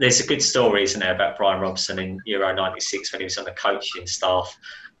 But there's a good story, isn't there, about Brian Robson in Euro 96 when he was on the coaching staff.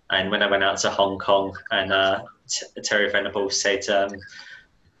 And when I went out to Hong Kong and Terry Venables said,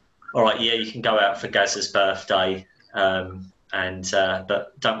 all right, you can go out for Gazza's birthday.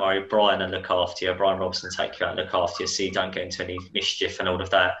 But don't worry, Brian will look after you. Brian Robson will take you out and look after you so you don't get into any mischief and all of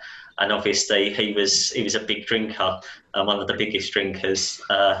that. And obviously he was a big drinker, one of the biggest drinkers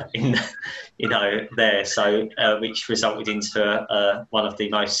there. So which resulted into one of the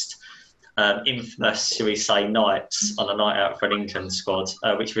most infamous, shall we say, nights on a night out for an England squad,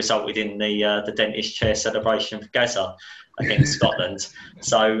 which resulted in the dentist chair celebration for Gaza against Scotland.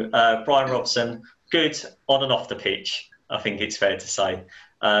 So Brian Robson, good on and off the pitch, I think it's fair to say.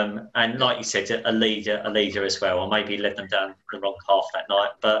 And like you said, a leader as well, or maybe led them down the wrong path that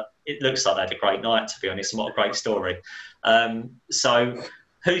night. But it looks like they had a great night, to be honest, and what a great story. So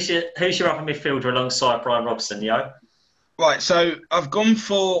who's your other midfielder alongside Brian Robson, Yo? Right, so I've gone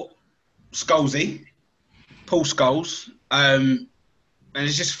for Scholesy, Paul Scholes. And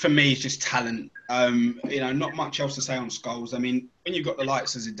it's just, for me, it's just talent. Not much else to say on Scholes. I mean, when you've got the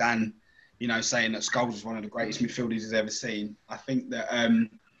likes of Zidane, saying that Scholes is one of the greatest midfielders he's ever seen, I think that,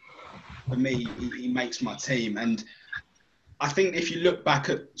 for me, he makes my team. And I think if you look back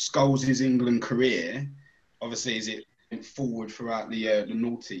at Scholes' England career, obviously as it went forward throughout the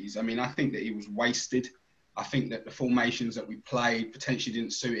noughties, I mean, I think that he was wasted. I think that the formations that we played potentially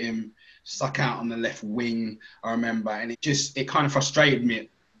didn't suit him, stuck out on the left wing, I remember, and it kind of frustrated me.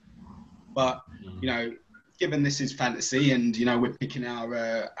 But, given this is fantasy and, we're picking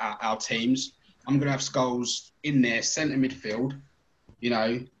our teams, I'm going to have Scholes in there, centre midfield,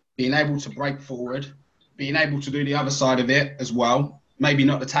 being able to break forward, being able to do the other side of it as well. Maybe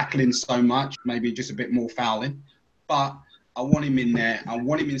not the tackling so much, maybe just a bit more fouling. But I want him in there. I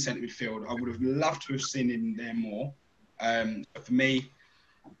want him in centre midfield. I would have loved to have seen him there more. But for me,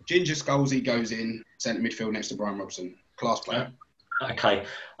 Ginger Scholesy goes in centre midfield next to Brian Robson. Class player. Okay.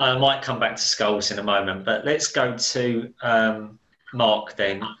 I might come back to Scholes in a moment, but let's go to Mark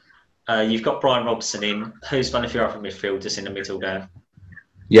then. You've got Brian Robson in. Who's one of your other midfielders in the middle there?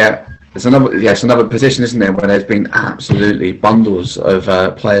 Yeah, it's another position, isn't there, where there's been absolutely bundles of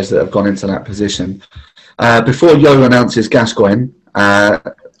players that have gone into that position. Before Yo announces Gascoigne, I'm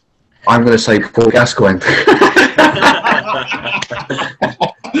going to say Paul Gascoigne.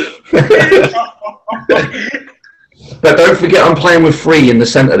 But don't forget, I'm playing with 3 in the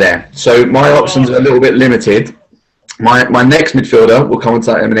centre there, so my options are a little bit limited. My next midfielder, we'll come on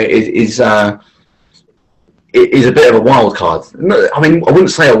to that in a minute, is a bit of a wild card. I mean, I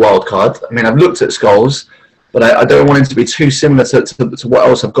wouldn't say a wild card. I mean, I've looked at Scholes, but I don't want him to be too similar to what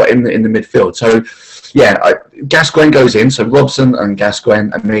else I've got in the midfield. So, yeah, Gascoigne goes in. So Robson and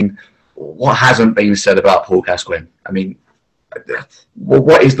Gascoigne. I mean, what hasn't been said about Paul Gascoigne? I mean, well,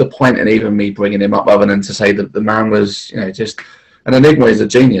 what is the point in even me bringing him up other than to say that the man was, just an enigma? He's a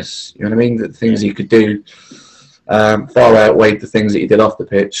genius. You know what I mean? The things he could do far outweighed the things that he did off the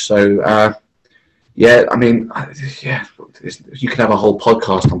pitch. So, yeah, I mean, you could have a whole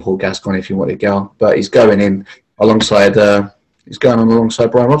podcast on Paul Gascoigne if you want to go, but he's going in alongside Brian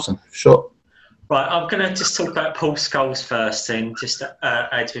Robson. Sure. Right, I'm going to just talk about Paul Scholes first and just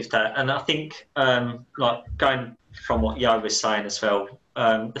add with that. And I think, going from what Yo was saying as well,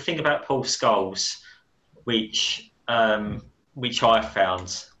 the thing about Paul Scholes, which I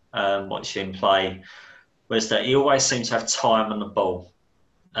found watching him play, was that he always seemed to have time on the ball.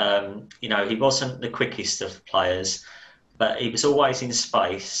 He wasn't the quickest of players, but he was always in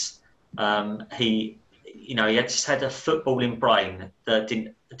space. He just had a footballing brain that he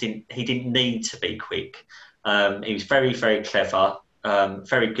didn't need to be quick. He was very, very clever,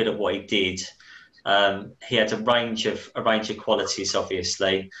 very good at what he did. He had a range of qualities,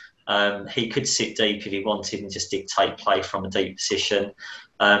 obviously. He could sit deep if he wanted and just dictate play from a deep position.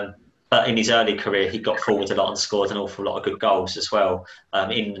 But in his early career, he got forward a lot and scored an awful lot of good goals as well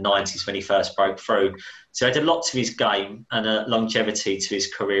in the 90s when he first broke through. So he had a lot to his game and a longevity to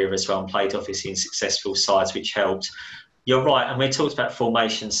his career as well, and played obviously in successful sides, which helped. You're right, and we talked about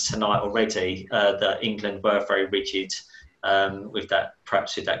formations tonight already, that England were very rigid with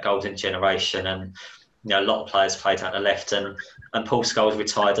that golden generation, and a lot of players played out the left, and Paul Scholes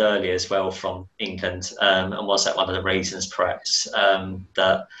retired early as well from England, and was that one of the reasons perhaps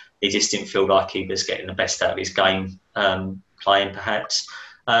that he just didn't feel like he was getting the best out of his game playing perhaps.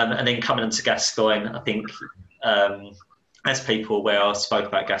 And then coming into Gascoigne, I think, as people are aware, I spoke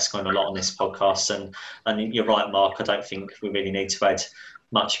about Gascoigne a lot on this podcast, and you're right, Mark, I don't think we really need to add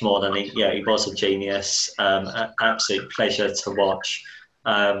much more than he was a genius, absolute pleasure to watch.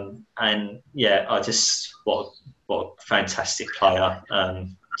 And yeah, what a fantastic player. I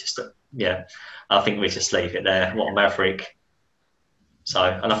think we just leave it there. What a maverick. So,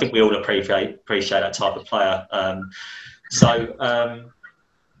 and I think we all appreciate that type of player. So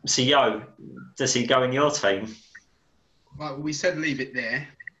Yo, does he go in your team? Well, we said leave it there.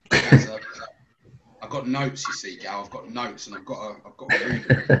 I've got notes, you see, Gal. I've got notes, and I've got to read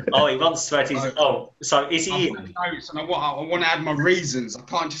them. Oh, he wants to add his. So is he in? I've got notes, and I want to add my reasons. I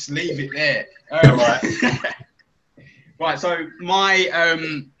can't just leave it there. Right. Right. So my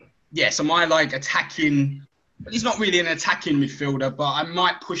So my like attacking. He's not really an attacking midfielder, but I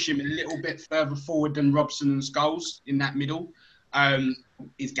might push him a little bit further forward than Robson and Scholes in that middle.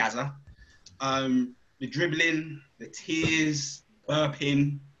 Is Gazza. The dribbling, the tears,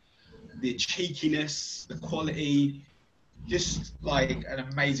 burping, the cheekiness, the quality, just like an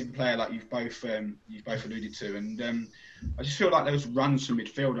amazing player, like you've both alluded to. And I just feel like those runs from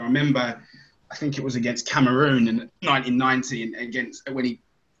midfield. I remember, I think it was against Cameroon in 1990, and against when he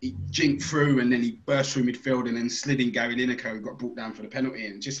jinked through and then he burst through midfield and then slid in Gary Lineker and got brought down for the penalty,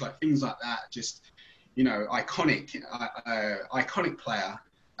 and just like things like that, just iconic player,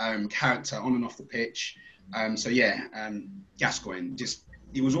 character on and off the pitch. Gascoigne, just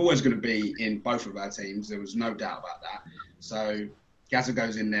he was always going to be in both of our teams. There was no doubt about that. So Gazza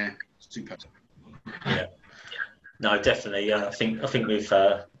goes in there, super. Yeah, no, definitely. I think we've.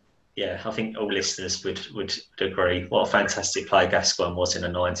 I think all listeners would agree. What a fantastic player Gascoigne was in the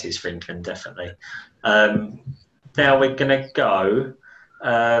 90s for England, definitely. Now we're going to go.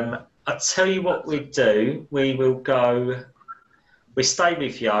 I'll tell you what we do. We stay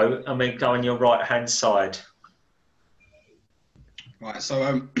with Yo and we go on your right-hand side. Right,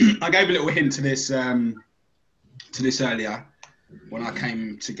 so I gave a little hint to this earlier when I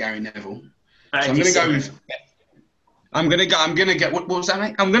came to Gary Neville. So I'm going to go with... I'm gonna go. What was that,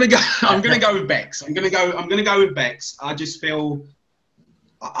 mate? I'm gonna go with Bex. I'm gonna go with Bex. I feel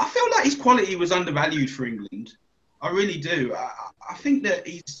like his quality was undervalued for England. I really do. I think that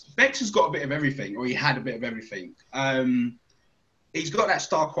Bex has got a bit of everything, or he had a bit of everything. He's got that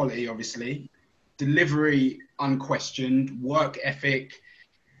star quality, obviously, delivery unquestioned, work ethic,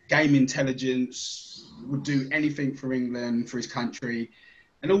 game intelligence, would do anything for England, for his country,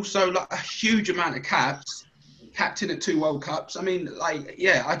 and also like a huge amount of caps. Captain at 2 World Cups. I mean, I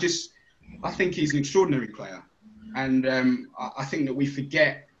think he's an extraordinary player, and I think that we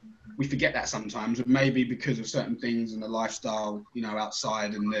forget that sometimes, and maybe because of certain things and the lifestyle,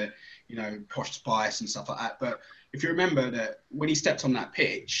 outside and the, posh spice and stuff like that. But if you remember that when he stepped on that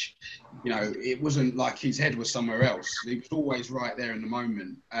pitch, it wasn't like his head was somewhere else. He was always right there in the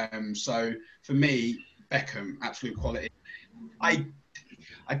moment. So for me, Beckham, absolute quality. I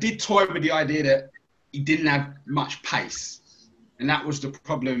did toy with the idea that he didn't have much pace. And that was the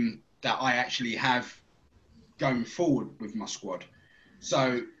problem that I actually have going forward with my squad.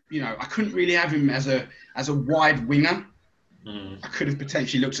 So, I couldn't really have him as a wide winger. I could have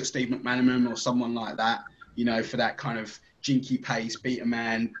potentially looked at Steve McManaman or someone like that, for that kind of jinky pace, beat a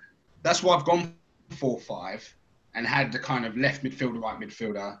man. That's why I've gone 4-5 and had the kind of left midfielder, right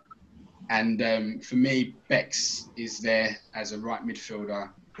midfielder. And for me, Bex is there as a right midfielder,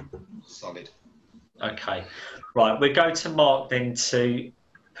 solid. Okay, right. We go to Mark then to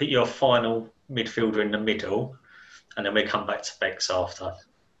put your final midfielder in the middle, and then we come back to Bex after.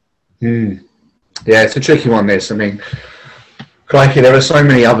 Yeah, it's a tricky one. This, I mean, crikey, there are so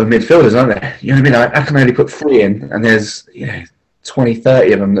many other midfielders, aren't there? You know what I mean? I can only put 3 in, and there's 20,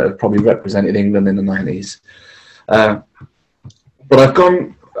 30 of them that have probably represented England in the 90s. But I've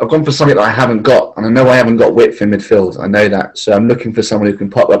gone for something that I haven't got, and I know I haven't got width in midfield. I know that, so I'm looking for someone who can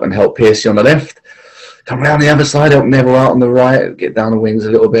pop up and help Piercy on the left. Come around the other side, help Neville out on the right, get down the wings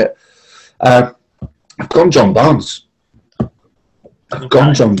a little bit. I've gone John Barnes. I've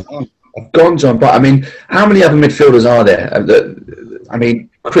gone John Barnes. But I mean, how many other midfielders are there? I mean,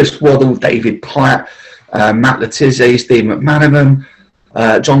 Chris Waddle, David Platt, Matt Letizia, Steve McManaman,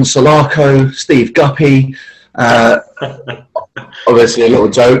 John Solarco, Steve Guppy. Obviously, a little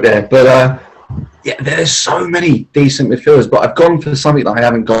joke there, but there's so many decent midfielders. But I've gone for something that I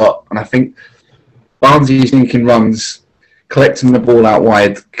haven't got, and I think Barnsley's linking runs, collecting the ball out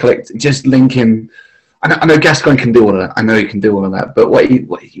wide, just linking. I know Gascoigne can do all of that. I know he can do all of that. But what he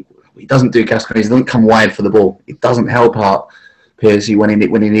doesn't do, Gascoigne, is he doesn't come wide for the ball. It doesn't help out Piercy when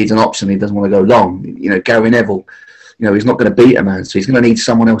he needs an option. He doesn't want to go long. Gary Neville, he's not going to beat a man, so he's going to need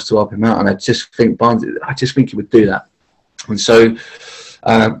someone else to help him out. And I just think he would do that. And so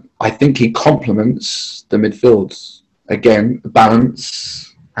I think he complements the midfield. Again, the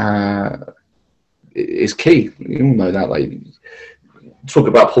balance is key. You all know that. Like, talk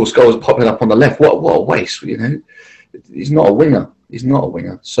about Paul Scholes popping up on the left. What a waste, He's not a winger.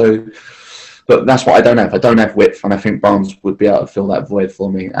 So, but that's what I don't have. I don't have width, and I think Barnes would be able to fill that void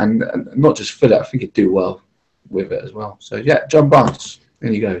for me. And not just fill it, I think he'd do well with it as well. So, yeah, John Barnes.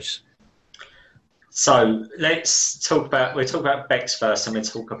 In he goes. So, we'll talk about Bex first, and we'll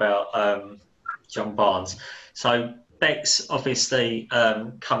talk about John Barnes. So, Bex obviously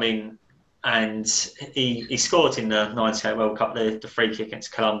come in, and he scored in the 98 World Cup, the free kick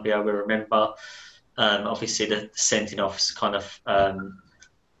against Colombia, we remember. Obviously, the sending offs kind of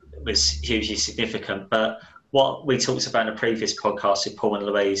was hugely significant. But what we talked about in a previous podcast with Paul and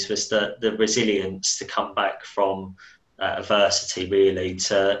Louise was the resilience to come back from adversity, really,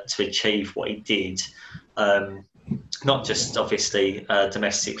 to achieve what he did. Not just obviously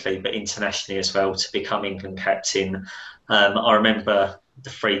domestically, but internationally as well, to become England captain. I remember the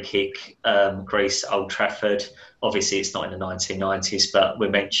free kick, Greece, Old Trafford. Obviously, it's not in the 1990s, but we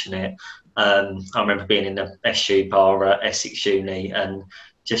mention it. I remember being in the SU bar at Essex Uni and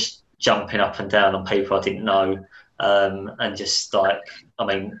just jumping up and down on people I didn't know. And just like, I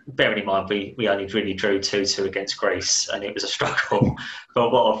mean, bearing in mind, we only really drew 2-2 against Greece, and it was a struggle.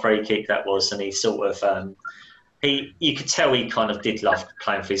 But what a free kick that was. And he sort of, you could tell he kind of did love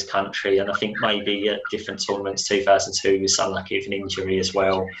playing for his country. And I think maybe at different tournaments, 2002, he was unlucky with an injury as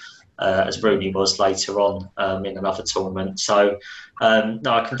well, as Rooney was later on in another tournament. So, no,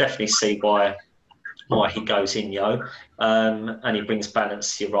 I can definitely see why he goes in, Yo. And he brings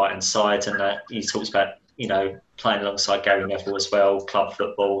balance to your right-hand side. And that he talks about, you know, playing alongside Gary Neville as well, club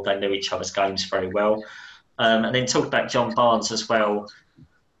football. They knew each other's games very well. And then talk about John Barnes as well.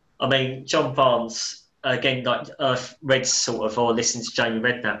 I mean, John Barnes, again, like I've read sort of, or listened to Jamie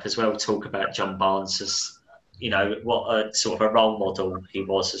Redknapp as well talk about John Barnes as, you know, what a sort of a role model he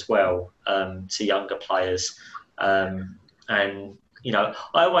was as well to younger players. And, you know,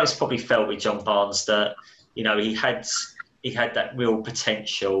 I always probably felt with John Barnes that, you know, he had that real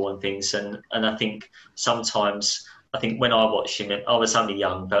potential and things. And I think sometimes, when I watched him, I was only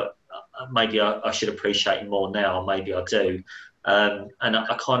young, but maybe I should appreciate him more now. Maybe I do. And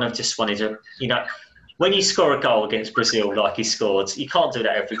I kind of just wanted to, you know, when you score a goal against Brazil like he scored, you can't do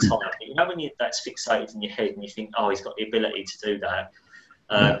that every time. You know, when that's fixated in your head and you think, oh, he's got the ability to do that.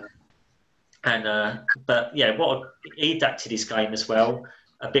 But yeah, he adapted his game as well,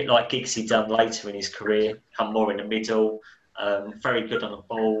 a bit like Giggsy done later in his career, come more in the middle, very good on the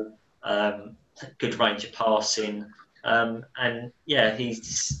ball, good range of passing. And yeah, he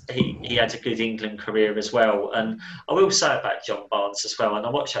had a good England career as well. And I will say about John Barnes as well, and I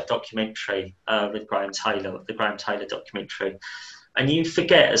watched that documentary with Graham Taylor, the Graham Taylor documentary, and you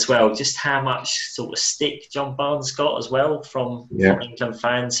forget as well just how much sort of stick John Barnes got as well from England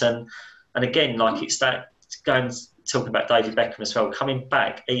fans. And again, like it's that going talking about David Beckham as well, coming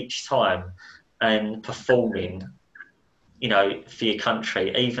back each time and performing, you know, for your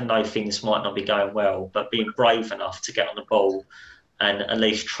country, even though things might not be going well, but being brave enough to get on the ball and at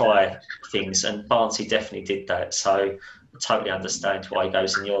least try things. And Barnsley definitely did that. So I totally understand why he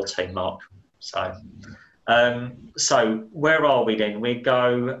goes in your team, Mark. So, where are we then? We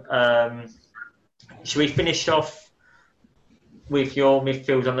go. Should we finish off with your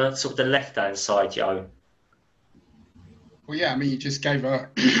midfield on the sort of the left-hand side, Joe? Well, yeah. I mean, you just gave a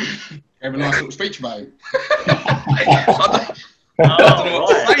nice little speech about it. I don't know what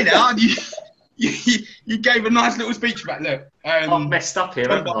to say now. You gave a nice little speech about it. I've messed up here,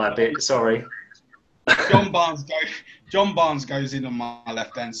 haven't I, a bit? Sorry. John Barnes goes in on my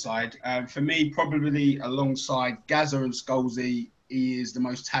left-hand side. For me, probably alongside Gazza and Scholesy, he is the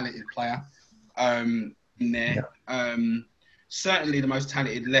most talented player in there. Yeah. Certainly the most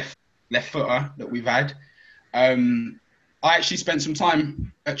talented left footer that we've had. I actually spent some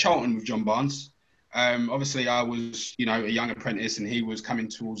time at Charlton with John Barnes. Obviously, I was, you know, a young apprentice, and he was coming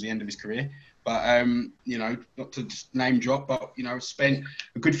towards the end of his career. But, you know, not to just name drop, but, you know, spent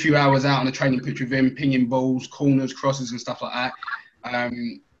a good few hours out on the training pitch with him, pinging balls, corners, crosses and stuff like that.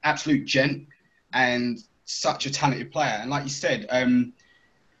 Absolute gent and such a talented player. And like you said,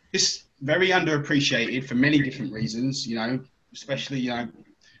 just very underappreciated for many different reasons, you know, especially, you know,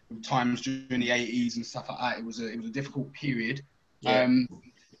 times during the 80s and stuff like that. It was a difficult period. Yeah.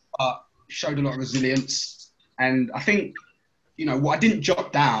 But showed a lot of resilience. And I think, you know, what I didn't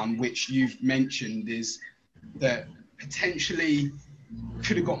jot down, which you've mentioned, is that potentially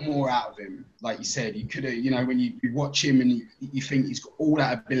could have got more out of him. Like you said, you could have, you know, when you watch him and you think he's got all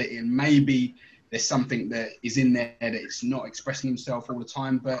that ability, and maybe there's something that is in there that it's not expressing himself all the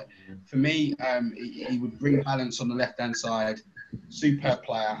time. But for me, he would bring balance on the left-hand side. Superb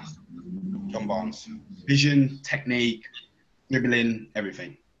player, John Barnes. Vision, technique, dribbling,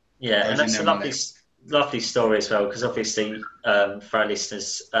 everything. Yeah, and that's a lovely story as well, because obviously for our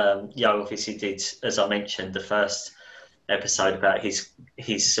listeners, Yo obviously did, as I mentioned, the first episode about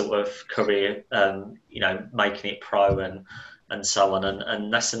his sort of career, you know, making it pro and so on,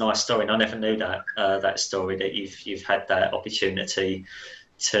 and that's a nice story. And I never knew that story, that you've had that opportunity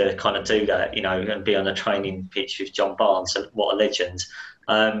to kind of do that, you know, and be on a training pitch with John Barnes. And what a legend.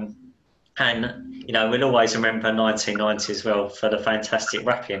 And, you know, we'll always remember 1990 as well for the fantastic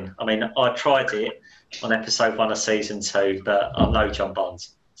rapping. I mean, I tried it on episode 1 of season 2, but I'm no John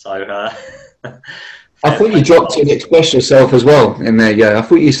Barnes. So I thought you dropped in express yourself as well in there. Yeah, I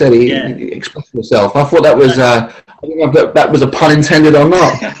thought you said he expressed yourself. I thought that was. I don't know if that was a pun intended or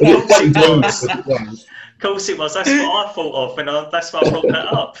not. Of course it was. Of course it was. That's what I thought of, and that's why I brought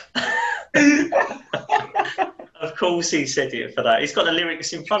that up. Of course he said it for that. He's got the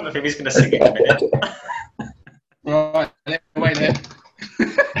lyrics in front of him. He's going to sing it in a minute. Right, wait there.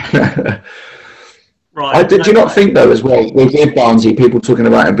 Right. Did you not think though as well with Barnsley, people talking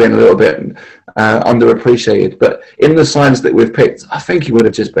about him being a little bit underappreciated, but in the signs that we've picked, I think he would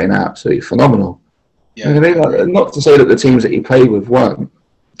have just been absolutely phenomenal. Yeah. You know what I mean? Not to say that the teams that he played with weren't,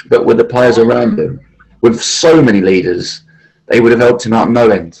 but with the players around him, with so many leaders, they would have helped him out no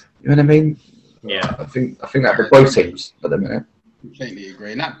end. You know what I mean? Yeah. I think that for both teams at the minute. Completely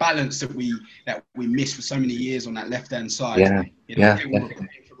agree. And that balance that we missed for so many years on that left hand side. Yeah. We were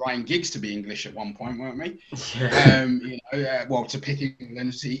paying for Ryan Giggs to be English at one point, weren't we? Yeah. Well, to pick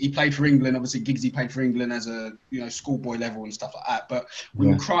England, he played for England. Obviously, Giggsy played for England as a schoolboy level and stuff like that. But we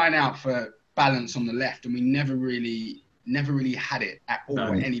were crying out for balance on the left, and we never really had it at all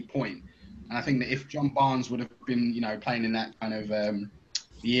at any point. And I think that if John Barnes would have been, playing in that kind of the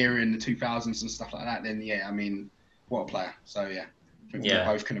era in the 2000s and stuff like that, then I mean, what a player. So I think we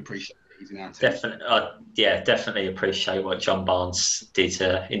both can appreciate it. He's now definitely appreciate what John Barnes did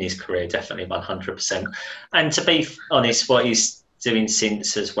in his career. Definitely 100%. And to be honest, what he's doing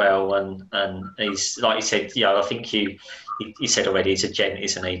since as well, and he's like you said, I think you said already, he's a gent,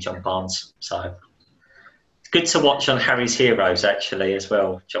 isn't he, John Barnes? So it's good to watch on Harry's Heroes actually as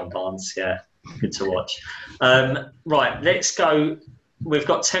well, John Barnes. Yeah, good to watch. Right, let's go. We've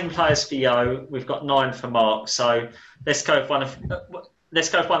got 10 players for Yo. We've got 9 for Mark. So let's go with one of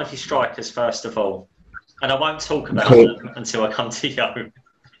his strikers first of all. And I won't talk about them until I come to Yo.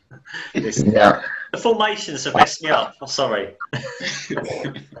 The formations have messed me up. I'm sorry.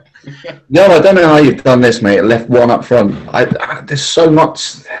 No, I don't know how you've done this, mate. Left one up front. There's so many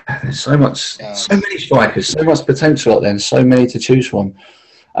strikers, so much potential out there, and so many to choose from.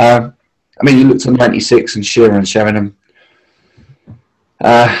 I mean, you looked at 96 and Shearer and Sheringham.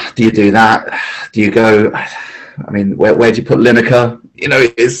 Do you do that? Do you go? I mean, where do you put Lineker?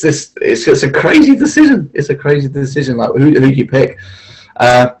 It's just a crazy decision. It's a crazy decision. Like who do you pick?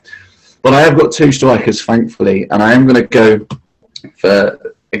 But I have got 2 strikers, thankfully, and I am going to go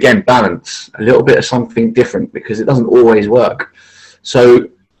for again balance, a little bit of something different because it doesn't always work. So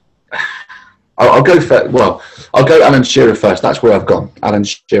I'll go Alan Shearer first. That's where I've gone. Alan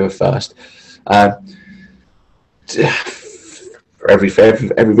Shearer first. For every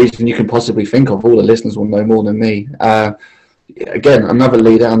reason you can possibly think of, all the listeners will know more than me. Again, another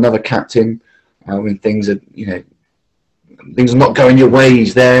leader, another captain. When things are not going your way,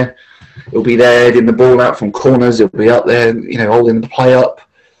 he's there. He'll be there, heading the ball out from corners. He'll be up there, holding the play up.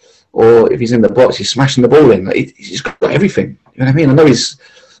 Or if he's in the box, he's smashing the ball in. He's got everything. You know what I mean? I know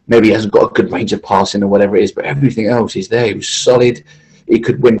maybe he hasn't got a good range of passing or whatever it is, but everything else is there. He was solid. He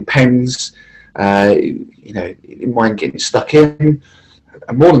could win pens. He didn't mind getting stuck in,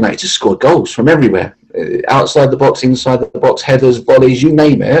 and more than that, he just scored goals from everywhere, outside the box, inside the box, headers, volleys, you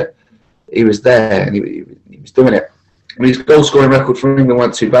name it. He was there, and he was doing it. I mean, his goal scoring record for England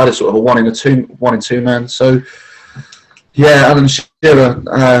weren't too bad. It's sort of a 1 in 2 man. So, yeah, Alan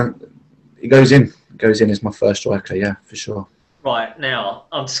Shearer, he goes in as my first striker. Yeah, for sure. Right, now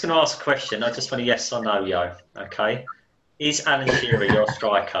I'm just going to ask a question. I just want a yes or no, Yo. Okay, is Alan Shearer your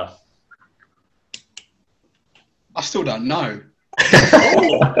striker? I still don't know.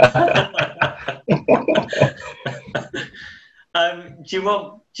 Do you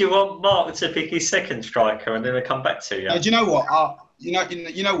want Mark to pick his second striker and then I'll come back to you? Do you know what? I'll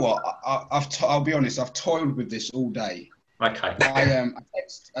be honest. I've toiled with this all day. Okay. I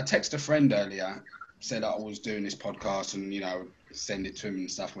texted a friend earlier, said I was doing this podcast and send it to him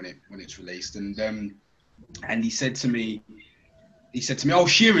and stuff when it's released, and he said to me, "Oh,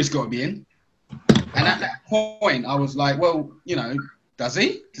 Shearer's got to be in." And at that point, I was like, well, does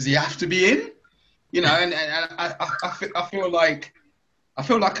he? Does he have to be in? And I feel like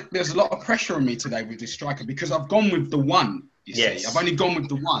there's a lot of pressure on me today with this striker because I've gone with the one. You see, I've only gone with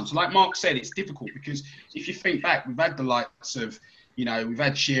the one. So, like Mark said, it's difficult because if you think back, we've had the likes of, we've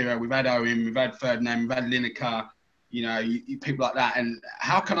had Shearer, we've had Owen, we've had Ferdinand, we've had Lineker, people like that. And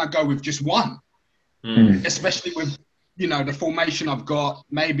how can I go with just one? Especially with the formation I've got,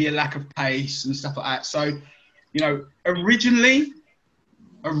 maybe a lack of pace and stuff like that. So, originally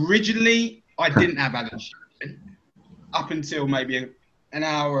I didn't have Alan Shearer up until maybe an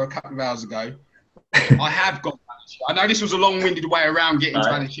hour or a couple of hours ago. I have gone. I know this was a long-winded way around getting to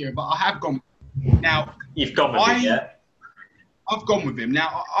Alan Shearer, but I have gone. Now you've gone with it, yeah. I've gone with him.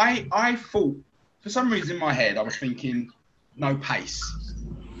 Now, I thought, for some reason in my head, I was thinking no pace,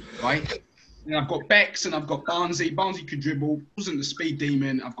 right? And I've got Bex and I've got Barnsley. Barnsley could dribble, wasn't the speed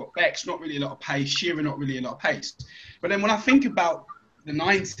demon. I've got Bex, not really a lot of pace. Shearer, not really a lot of pace. But then when I think about the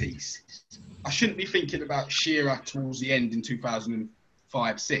 90s, I shouldn't be thinking about Shearer towards the end in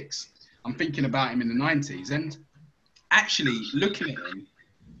 2005-06. I'm thinking about him in the 90s. And actually, looking at him,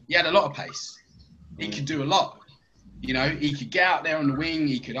 he had a lot of pace. He could do a lot. You know, he could get out there on the wing.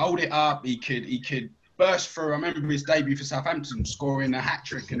 He could hold it up. He could burst through. I remember his debut for Southampton, scoring a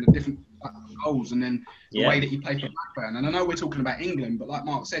hat-trick and the different goals, and then the way that he played for Blackburn. And I know we're talking about England, but like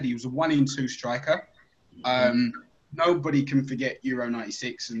Mark said, he was a 1-in-2 striker. Nobody can forget Euro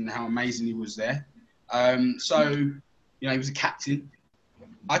 96 and how amazing he was there. So, you know, he was a captain.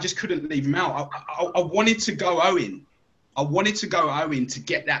 I just couldn't leave him out. I wanted to go Owen. I wanted to go Owen to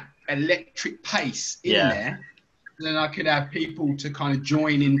get that electric pace in there. And then I could have people to kind of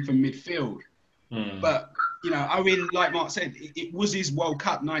join in from midfield. But, you know, Owen, like Mark said, it was his World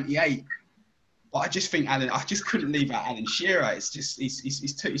Cup 98. But I just think I just couldn't leave out Alan Shearer. It's just,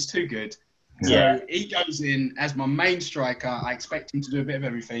 he's too good. So he goes in as my main striker. I expect him to do a bit of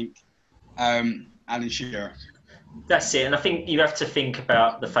everything. Alan Shearer. That's it. And I think you have to think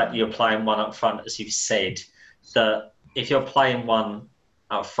about the fact that you're playing one up front, as you've said, that if you're playing one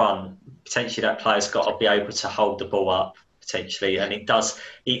up front, potentially that player's got to be able to hold the ball up, potentially. And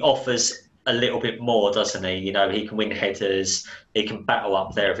he offers a little bit more, doesn't he? You know, he can win headers, he can battle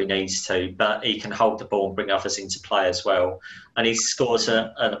up there if he needs to, but he can hold the ball and bring others into play as well. And he scores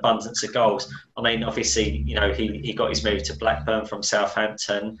an abundance of goals. I mean, obviously, you know, he got his move to Blackburn from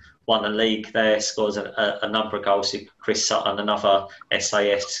Southampton, won a league there, scores a number of goals with Chris Sutton, another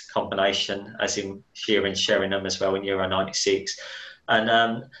SAS combination, as in Shearer and Sheringham as well in Euro 96.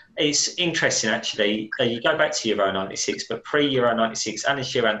 And it's interesting, actually. You go back to Euro 96, but pre-Euro 96, Alan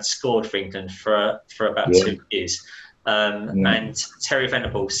Shearer hadn't scored for England for about 2 years. And Terry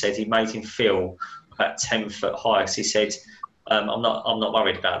Venables said he made him feel about 10 foot high. So he said, I'm not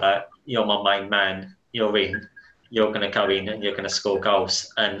worried about that. You're my main man. You're in. You're going to go in and you're going to score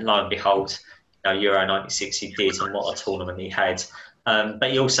goals. And lo and behold, you know, Euro 96 he did, and what a tournament he had.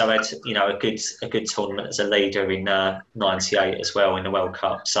 But he also had, you know, a good tournament as a leader in '98 as well in the World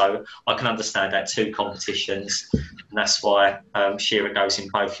Cup. So I can understand that, 2 competitions, and that's why Shearer goes in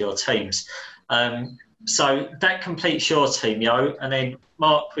both your teams. So that completes your team, Yo. And then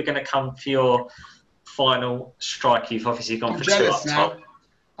Mark, we're going to come for your final strike. You've obviously gone for 2 up top.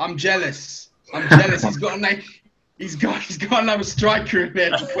 I'm jealous. He's got another striker in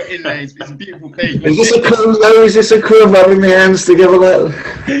there to put in there. It's a beautiful thing. Is this a crew of rubbing their hands together?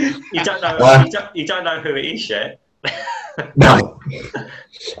 You don't know. You don't know who it is yet. No.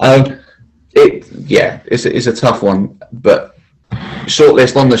 It's a tough one, but on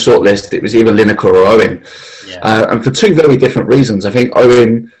the shortlist, it was either Lineker or Owen, and for 2 very different reasons. I think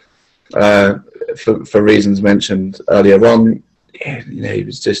Owen, for reasons mentioned earlier on, you know, he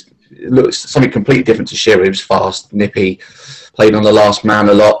was just. It looks something completely different to Shearer. He was fast, nippy, played on the last man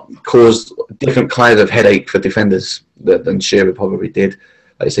a lot, caused different kinds of headache for defenders than Shearer probably did.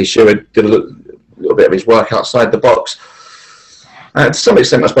 Like I say, Shearer did a little bit of his work outside the box. To some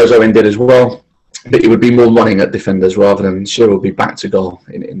extent, I suppose Owen did as well. But he would be more running at defenders rather than Shearer would be back to goal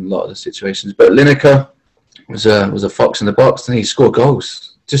in a lot of the situations. But Lineker was a fox in the box, and he scored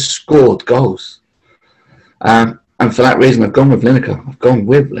goals. Just scored goals. And for that reason, I've gone with Lineker.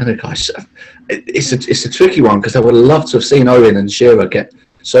 It's a tricky one because I would love to have seen Owen and Shearer get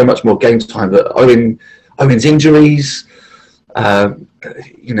so much more game time. But Owen's injuries,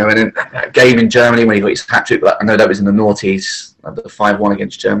 you know, and then that game in Germany when he got his hat-trick, I know that was in the noughties, the 5-1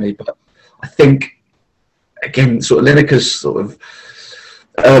 against Germany. But I think, again, sort of Lineker's sort of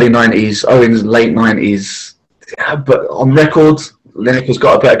early 90s, Owen's late 90s. But on record, Lineker's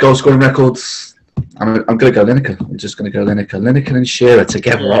got a better goal-scoring record. I'm going to go Lineker. I'm just going to go Lineker. Lineker and Shearer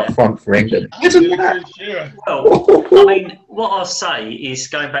together up front for England. Well, I mean, what I'll say is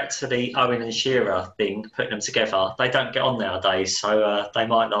going back to the Owen and Shearer thing, putting them together. They don't get on nowadays, so they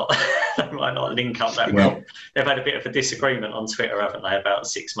might not link up that well. They've had a bit of a disagreement on Twitter, haven't they, about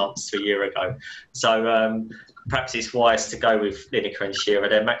 6 months to a year ago. So perhaps it's wise to go with Lineker and Shearer.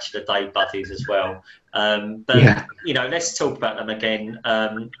 They're match of the day buddies as well. You know, let's talk about them again.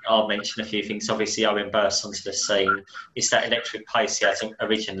 I'll mention a few things. Obviously, Owen bursts onto the scene. It's that electric pace he had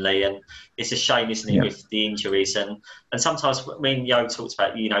originally, and it's a shame, isn't it, with the injuries and sometimes when Yo talks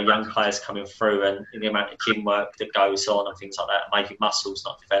about, you know, young players coming through and the amount of gym work that goes on and things like that, maybe muscles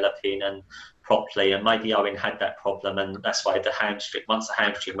not developing and properly, and maybe Owen had that problem, and that's why the hamstring. Once the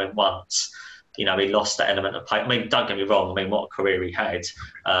hamstring went once, you know, he lost that element of play. I mean, don't get me wrong. I mean, what a career he had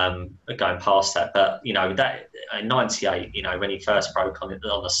going past that. But, you know, that in 98, you know, when he first broke on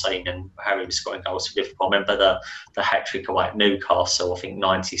the scene and how he was scoring goals for Liverpool, I remember the hat-trick away at Newcastle, I think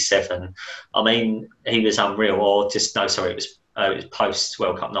 97. I mean, he was unreal. Or just, no, sorry, it was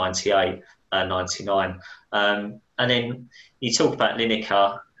post-World Cup 98, 99. And then you talk about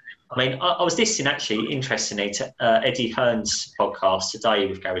Lineker. I mean, I was listening, actually, interestingly, to Eddie Hearn's podcast today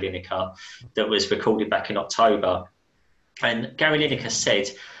with Gary Lineker that was recorded back in October. And Gary Lineker said,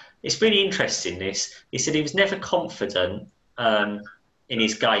 it's really interesting, this. He said he was never confident in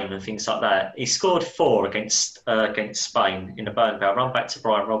his game and things like that. He scored 4 against Spain in the Bernabeu. Run back to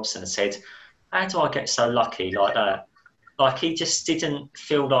Brian Robson and said, how do I get so lucky like that? Like, he just didn't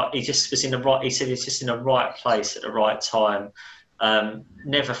feel like he just was in the right... He said he was just in the right place at the right time.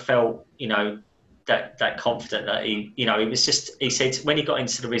 Never felt, you know, that confident that he, you know, it was just, he said when he got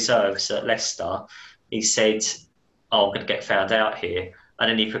into the reserves at Leicester, he said, oh, I'm going to get found out here. And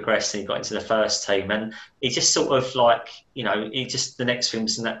then he progressed and he got into the first team. And he just sort of like, you know, the next thing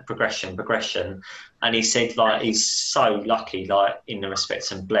was in that progression. And he said, like, he's so lucky, like, in the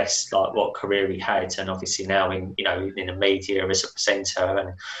respects and blessed, like, what career he had. And obviously now in, you know, in the media as a presenter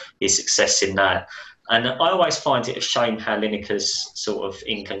and his success in that. And I always find it a shame how Lineker's sort of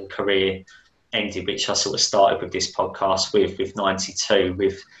England career ended, which I sort of started with this podcast with 92,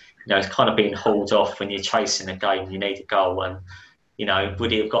 with, you know, kind of being hauled off when you're chasing a game, you need a goal. And, you know,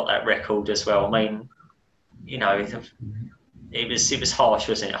 would he have got that record as well? I mean, you know, it was harsh,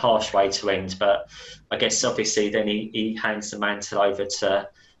 wasn't it? Harsh way to end. But I guess obviously then he hands the mantle over to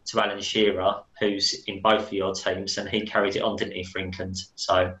Alan Shearer, who's in both of your teams, and he carried it on, didn't he, for England?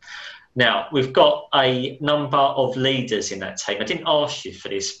 So... Now, we've got a number of leaders in that team. I didn't ask you for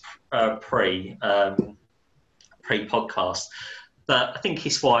this pre-podcast, but I think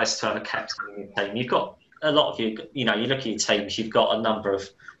it's wise to have a captain in your team. You've got a lot of you know, you look at your teams, you've got a number of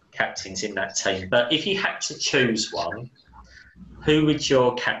captains in that team. But if you had to choose one, who would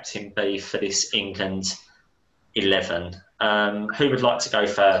your captain be for this England 11? Who would like to go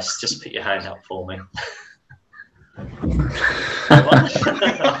first? Just put your hand up for me. It'll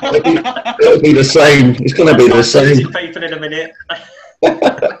be the same. It's going to be the same. People in a minute.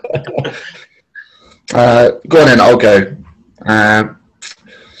 Go on then. I'll go.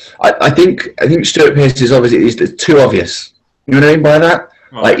 I think Stuart Pearce is obviously too obvious. You know what I mean by that?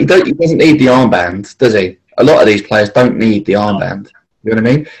 Right. Like he doesn't need the armband, does he? A lot of these players don't need the armband. You know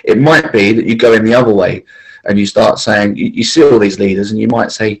what I mean? It might be that you go in the other way and you start saying you see all these leaders and you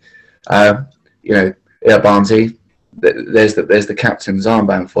might say, you know, yeah, Barnsley. There's the captain's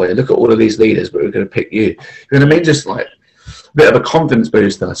armband for you. Look at all of these leaders, but we're going to pick you. You know what I mean? Just like a bit of a confidence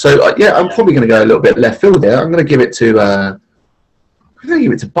booster. So yeah, I'm probably going to go a little bit left field there. I'm going to give it to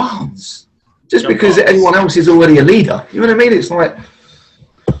Barnes, just John because Barnes. Anyone else is already a leader. You know what I mean? It's like,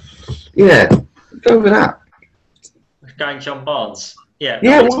 yeah, go with that. Going John Barnes. Yeah,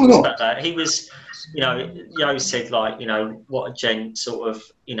 yeah. Why not? About that. He was, you know, Yo said like, you know, what a gent sort of,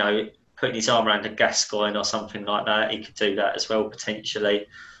 you know, putting his arm around a Gascoigne or something like that. He could do that as well, potentially.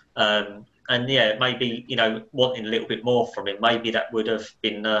 And yeah, maybe, you know, wanting a little bit more from him, maybe that would have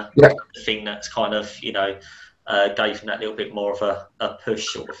been the thing that's kind of, you know, gave him that little bit more of a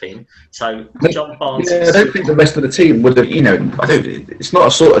push sort of thing. So John Barnes... Yeah, I don't think the rest of the team would have, you know, it's not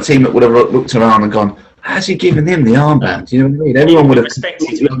a sort of team that would have looked around and gone, how's he giving him the armband? You know what I mean? Everyone would have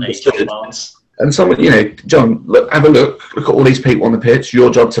respected, wouldn't they, John Barnes? And someone, you know, John, have a look at all these people on the pitch.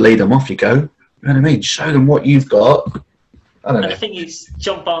 Your job to lead them. Off you go. You know what I mean? Show them what you've got. I don't know. And the thing is,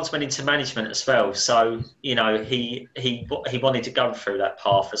 John Barnes went into management as well, so you know he wanted to go through that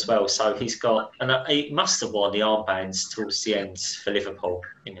path as well. So he's got, and he must have worn the armbands towards the end for Liverpool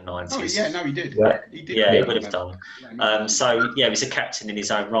in the 90s. Oh yeah, no, he did. Yeah, he would have done. So yeah, he's a captain in his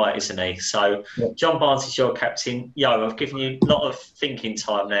own right, isn't he? So John Barnes is your captain. Yo, I've given you a lot of thinking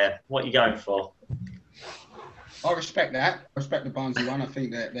time there. What are you going for? I respect that. I respect the Barnsley one. I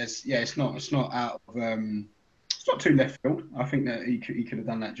think that it's not out of it's not too left field. I think that he could have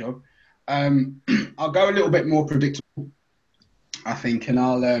done that job. I'll go a little bit more predictable, I think, and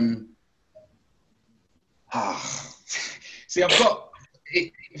I'll see. I've got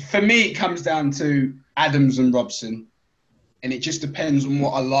it, for me. It comes down to Adams and Robson, and it just depends on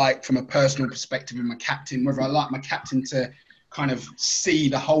what I like from a personal perspective in my captain. Whether I like my captain to kind of see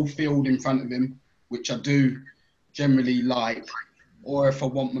the whole field in front of him, which I do generally like, or if I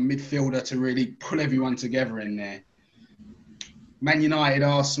want my midfielder to really pull everyone together in there. Man United,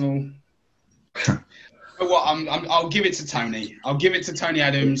 Arsenal. You know what? I'll give it to Tony. I'll give it to Tony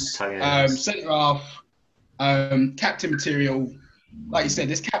Adams. Centre half, captain material. like you said,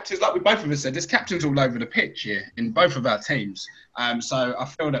 there's captains, like we both of us said, there's captains all over the pitch here in both of our teams. So I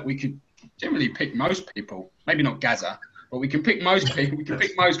feel that we could generally pick most people. Maybe not Gaza, but we can pick most people. We can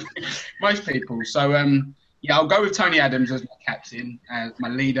pick most people. So yeah, I'll go with Tony Adams as my captain, my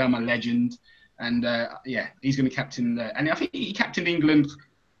leader, my legend, and yeah, he's going to captain. And I think he captained England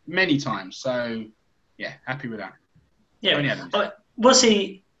many times. So yeah, happy with that. Yeah, Tony Adams. Was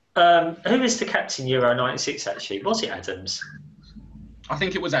he? Who was the captain Euro '96? Actually, was it Adams? I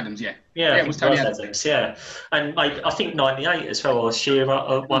think it was Adams, yeah. Yeah, it was Tony Adams, yeah. And I think '98 as well, or Shearer,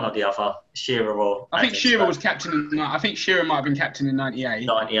 or one or the other, Shearer or I think Adams, Shearer was captain. I think Shearer might have been captain in '98.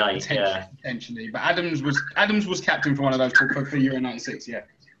 Potentially. But Adams was captain for one of those for Euro '96, yeah.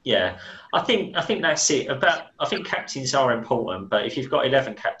 Yeah, I think that's it. I think captains are important, but if you've got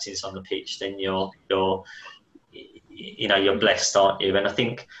 11 captains on the pitch, then you're blessed, aren't you? And I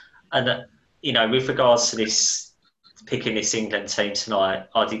think, with regards to this. Picking this England team tonight,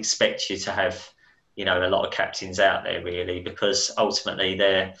 I'd expect you to have, a lot of captains out there really, because ultimately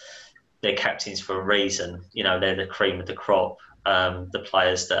they're captains for a reason. They're the cream of the crop, the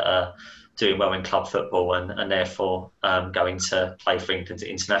players that are doing well in club football and therefore going to play for England at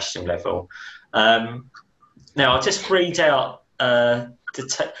international level. Now I'll just read out. I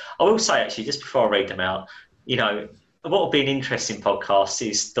will say actually, just before I read them out, what will be an interesting podcast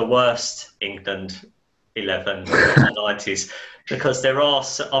is the worst England 11 in the 90s, because there are,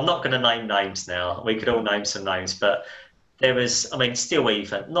 I'm not going to name names now, we could all name some names, but there was, still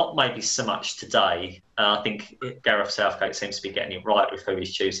even, not maybe so much today, I think Gareth Southgate seems to be getting it right with who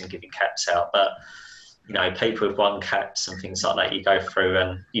he's choosing, giving caps out, but people with won caps and things like that you go through,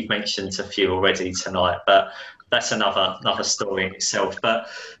 and you've mentioned a few already tonight, but that's another story in itself. But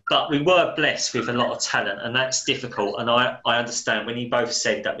we were blessed with a lot of talent, and that's difficult, and I understand when you both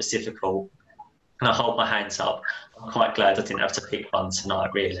said that was difficult, and I hold my hands up. I'm quite glad I didn't have to pick one tonight,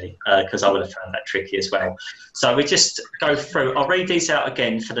 really, because I would have found that tricky as well. So we just go through. I'll read these out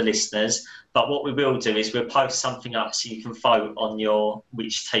again for the listeners, but what we will do is we'll post something up so you can vote on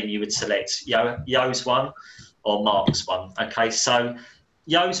which team you would select. Yo's one or Mark's one. Okay, so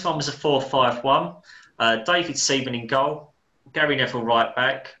Yo's one was a 4-5-1. David Seaman in goal, Gary Neville right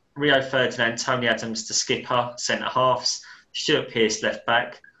back, Rio Ferdinand, Tony Adams the skipper, centre halves, Stuart Pearce left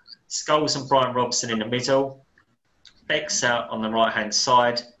back, Scholes and Brian Robson in the middle, Bex out on the right-hand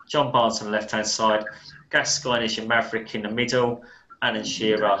side, John Barnes on the left-hand side, Gascoigne is your maverick in the middle, Alan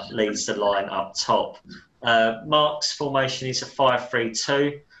Shearer leads the line up top. Mark's formation is a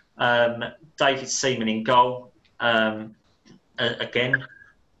 5-3-2. David Seaman in goal. Again,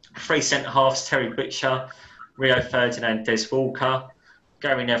 three centre-halves, Terry Butcher, Rio Ferdinand, Des Walker,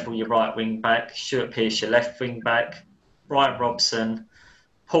 Gary Neville, your right wing-back, Stuart Pearce, your left wing-back, Brian Robson,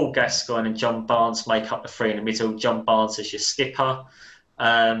 Paul Gascoigne and John Barnes make up the three in the middle. John Barnes as your skipper.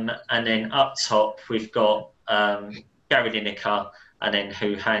 And then up top, we've got Gary Lineker, and then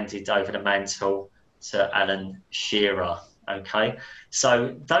who handed over the mantle to Alan Shearer. Okay,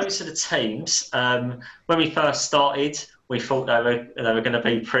 so those are the teams. When we first started, we thought they were going to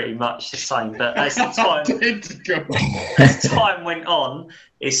be pretty much the same, but as time went on,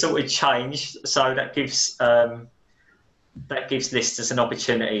 it sort of changed. So that gives listeners an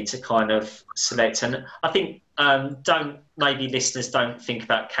opportunity to kind of select. And I think listeners don't think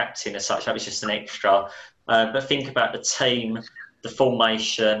about captain as such. That was just an extra, but think about the team, the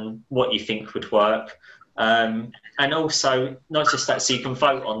formation, what you think would work. And also, not just that, so you can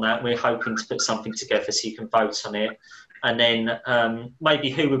vote on that. We're hoping to put something together so you can vote on it. And then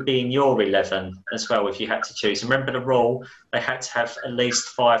maybe who would be in your 11 as well if you had to choose. And remember the rule, they had to have at least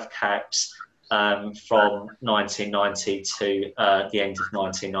 5 caps from 1990 to the end of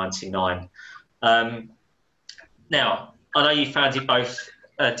 1999. Now, I know you found it both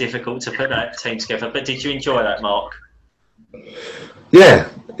difficult to put that team together, but did you enjoy that, Mark? Yeah,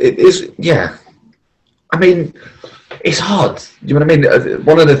 it is. Yeah. It's hard. You know what I mean?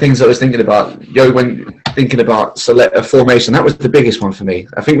 One of the things I was thinking about, when thinking about select a formation, that was the biggest one for me.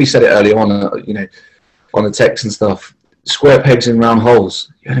 I think we said it earlier on, on the text and stuff. Square pegs in round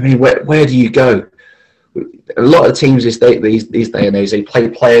holes. You know what I mean? Where do you go? A lot of teams these day and age, they play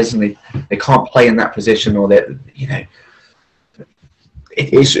players and they can't play in that position, or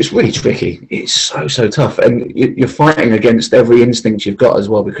it's really tricky. It's so tough, and you're fighting against every instinct you've got as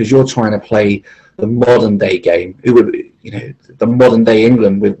well, because you're trying to play the modern day game. The modern day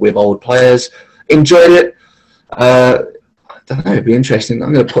England with old players. Enjoyed it. I don't know. It'd be interesting.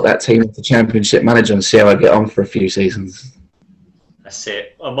 I'm going to put that team into Championship Manager and see how I get on for a few seasons. That's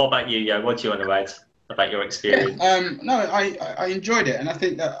it. And what about you, Yo? What do you want to add about your experience? No, I enjoyed it, and I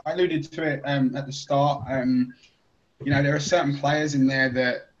think that I alluded to it at the start. you know, there are certain players in there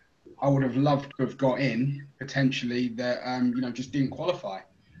that I would have loved to have got in potentially that, you know, just didn't qualify.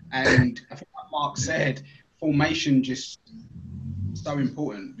 And I think, like Mark said, formation just so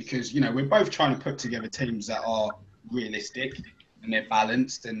important because, you know, we're both trying to put together teams that are realistic and they're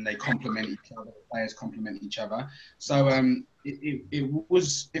balanced and they complement each other. The players complement each other. So it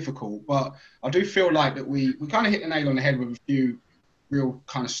was difficult, but I do feel like that we kind of hit the nail on the head with a few real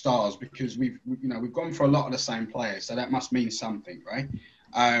kind of stars because we've gone for a lot of the same players, so that must mean something, right?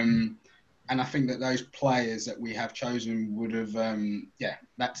 And I think that those players that we have chosen would have,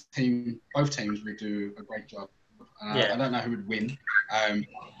 that team, both teams would do a great job. I don't know who would win. I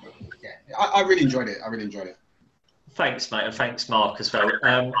really enjoyed it. Thanks, mate, and thanks, Mark, as well.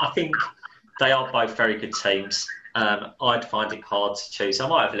 I think they are both very good teams. I'd find it hard to choose. I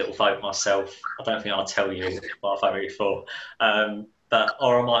might have a little vote myself. I don't think I'll tell you what I voted for,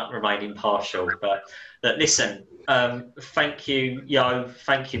 or I might remain impartial. But listen, thank you, Yo.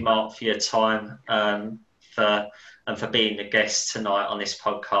 Thank you, Mark, for your time, for being the guest tonight on this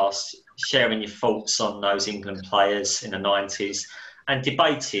podcast, sharing your thoughts on those England players in the 90s. And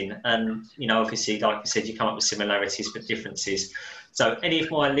debating, and you know, obviously, like I said, you come up with similarities but differences. So, any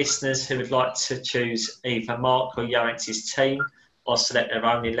of my listeners who would like to choose either Mark or Johannes' team or select their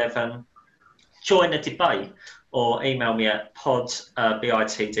own 11, join the debate or email me at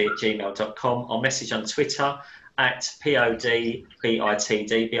podbitd@gmail.com or message on Twitter at podbitd,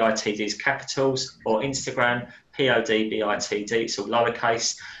 BITD is capitals, or Instagram podbitd, it's all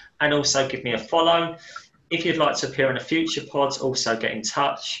lowercase, and also give me a follow. If you'd like to appear in a future pod, also get in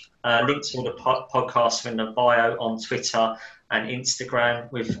touch. Links to all the podcasts are in the bio on Twitter and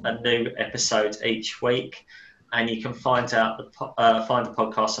Instagram with a new episode each week. And you can find the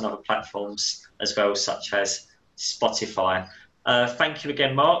podcast on other platforms as well, such as Spotify. Thank you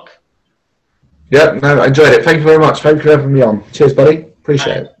again, Mark. Yeah, no, I enjoyed it. Thank you very much. Thank you for having me on. Cheers, buddy.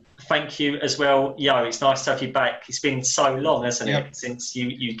 Appreciate it. Thank you as well, Yo. It's nice to have you back. It's been so long, hasn't it, since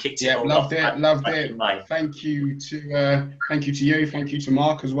you kicked it off? Loved it. Thank you to you. Thank you to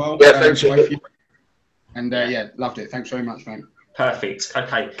Mark as well. Yeah, thank you. And loved it. Thanks very much, mate. Perfect.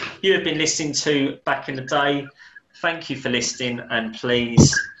 Okay, you have been listening to Back in the Day. Thank you for listening, and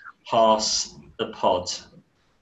please pass the pod.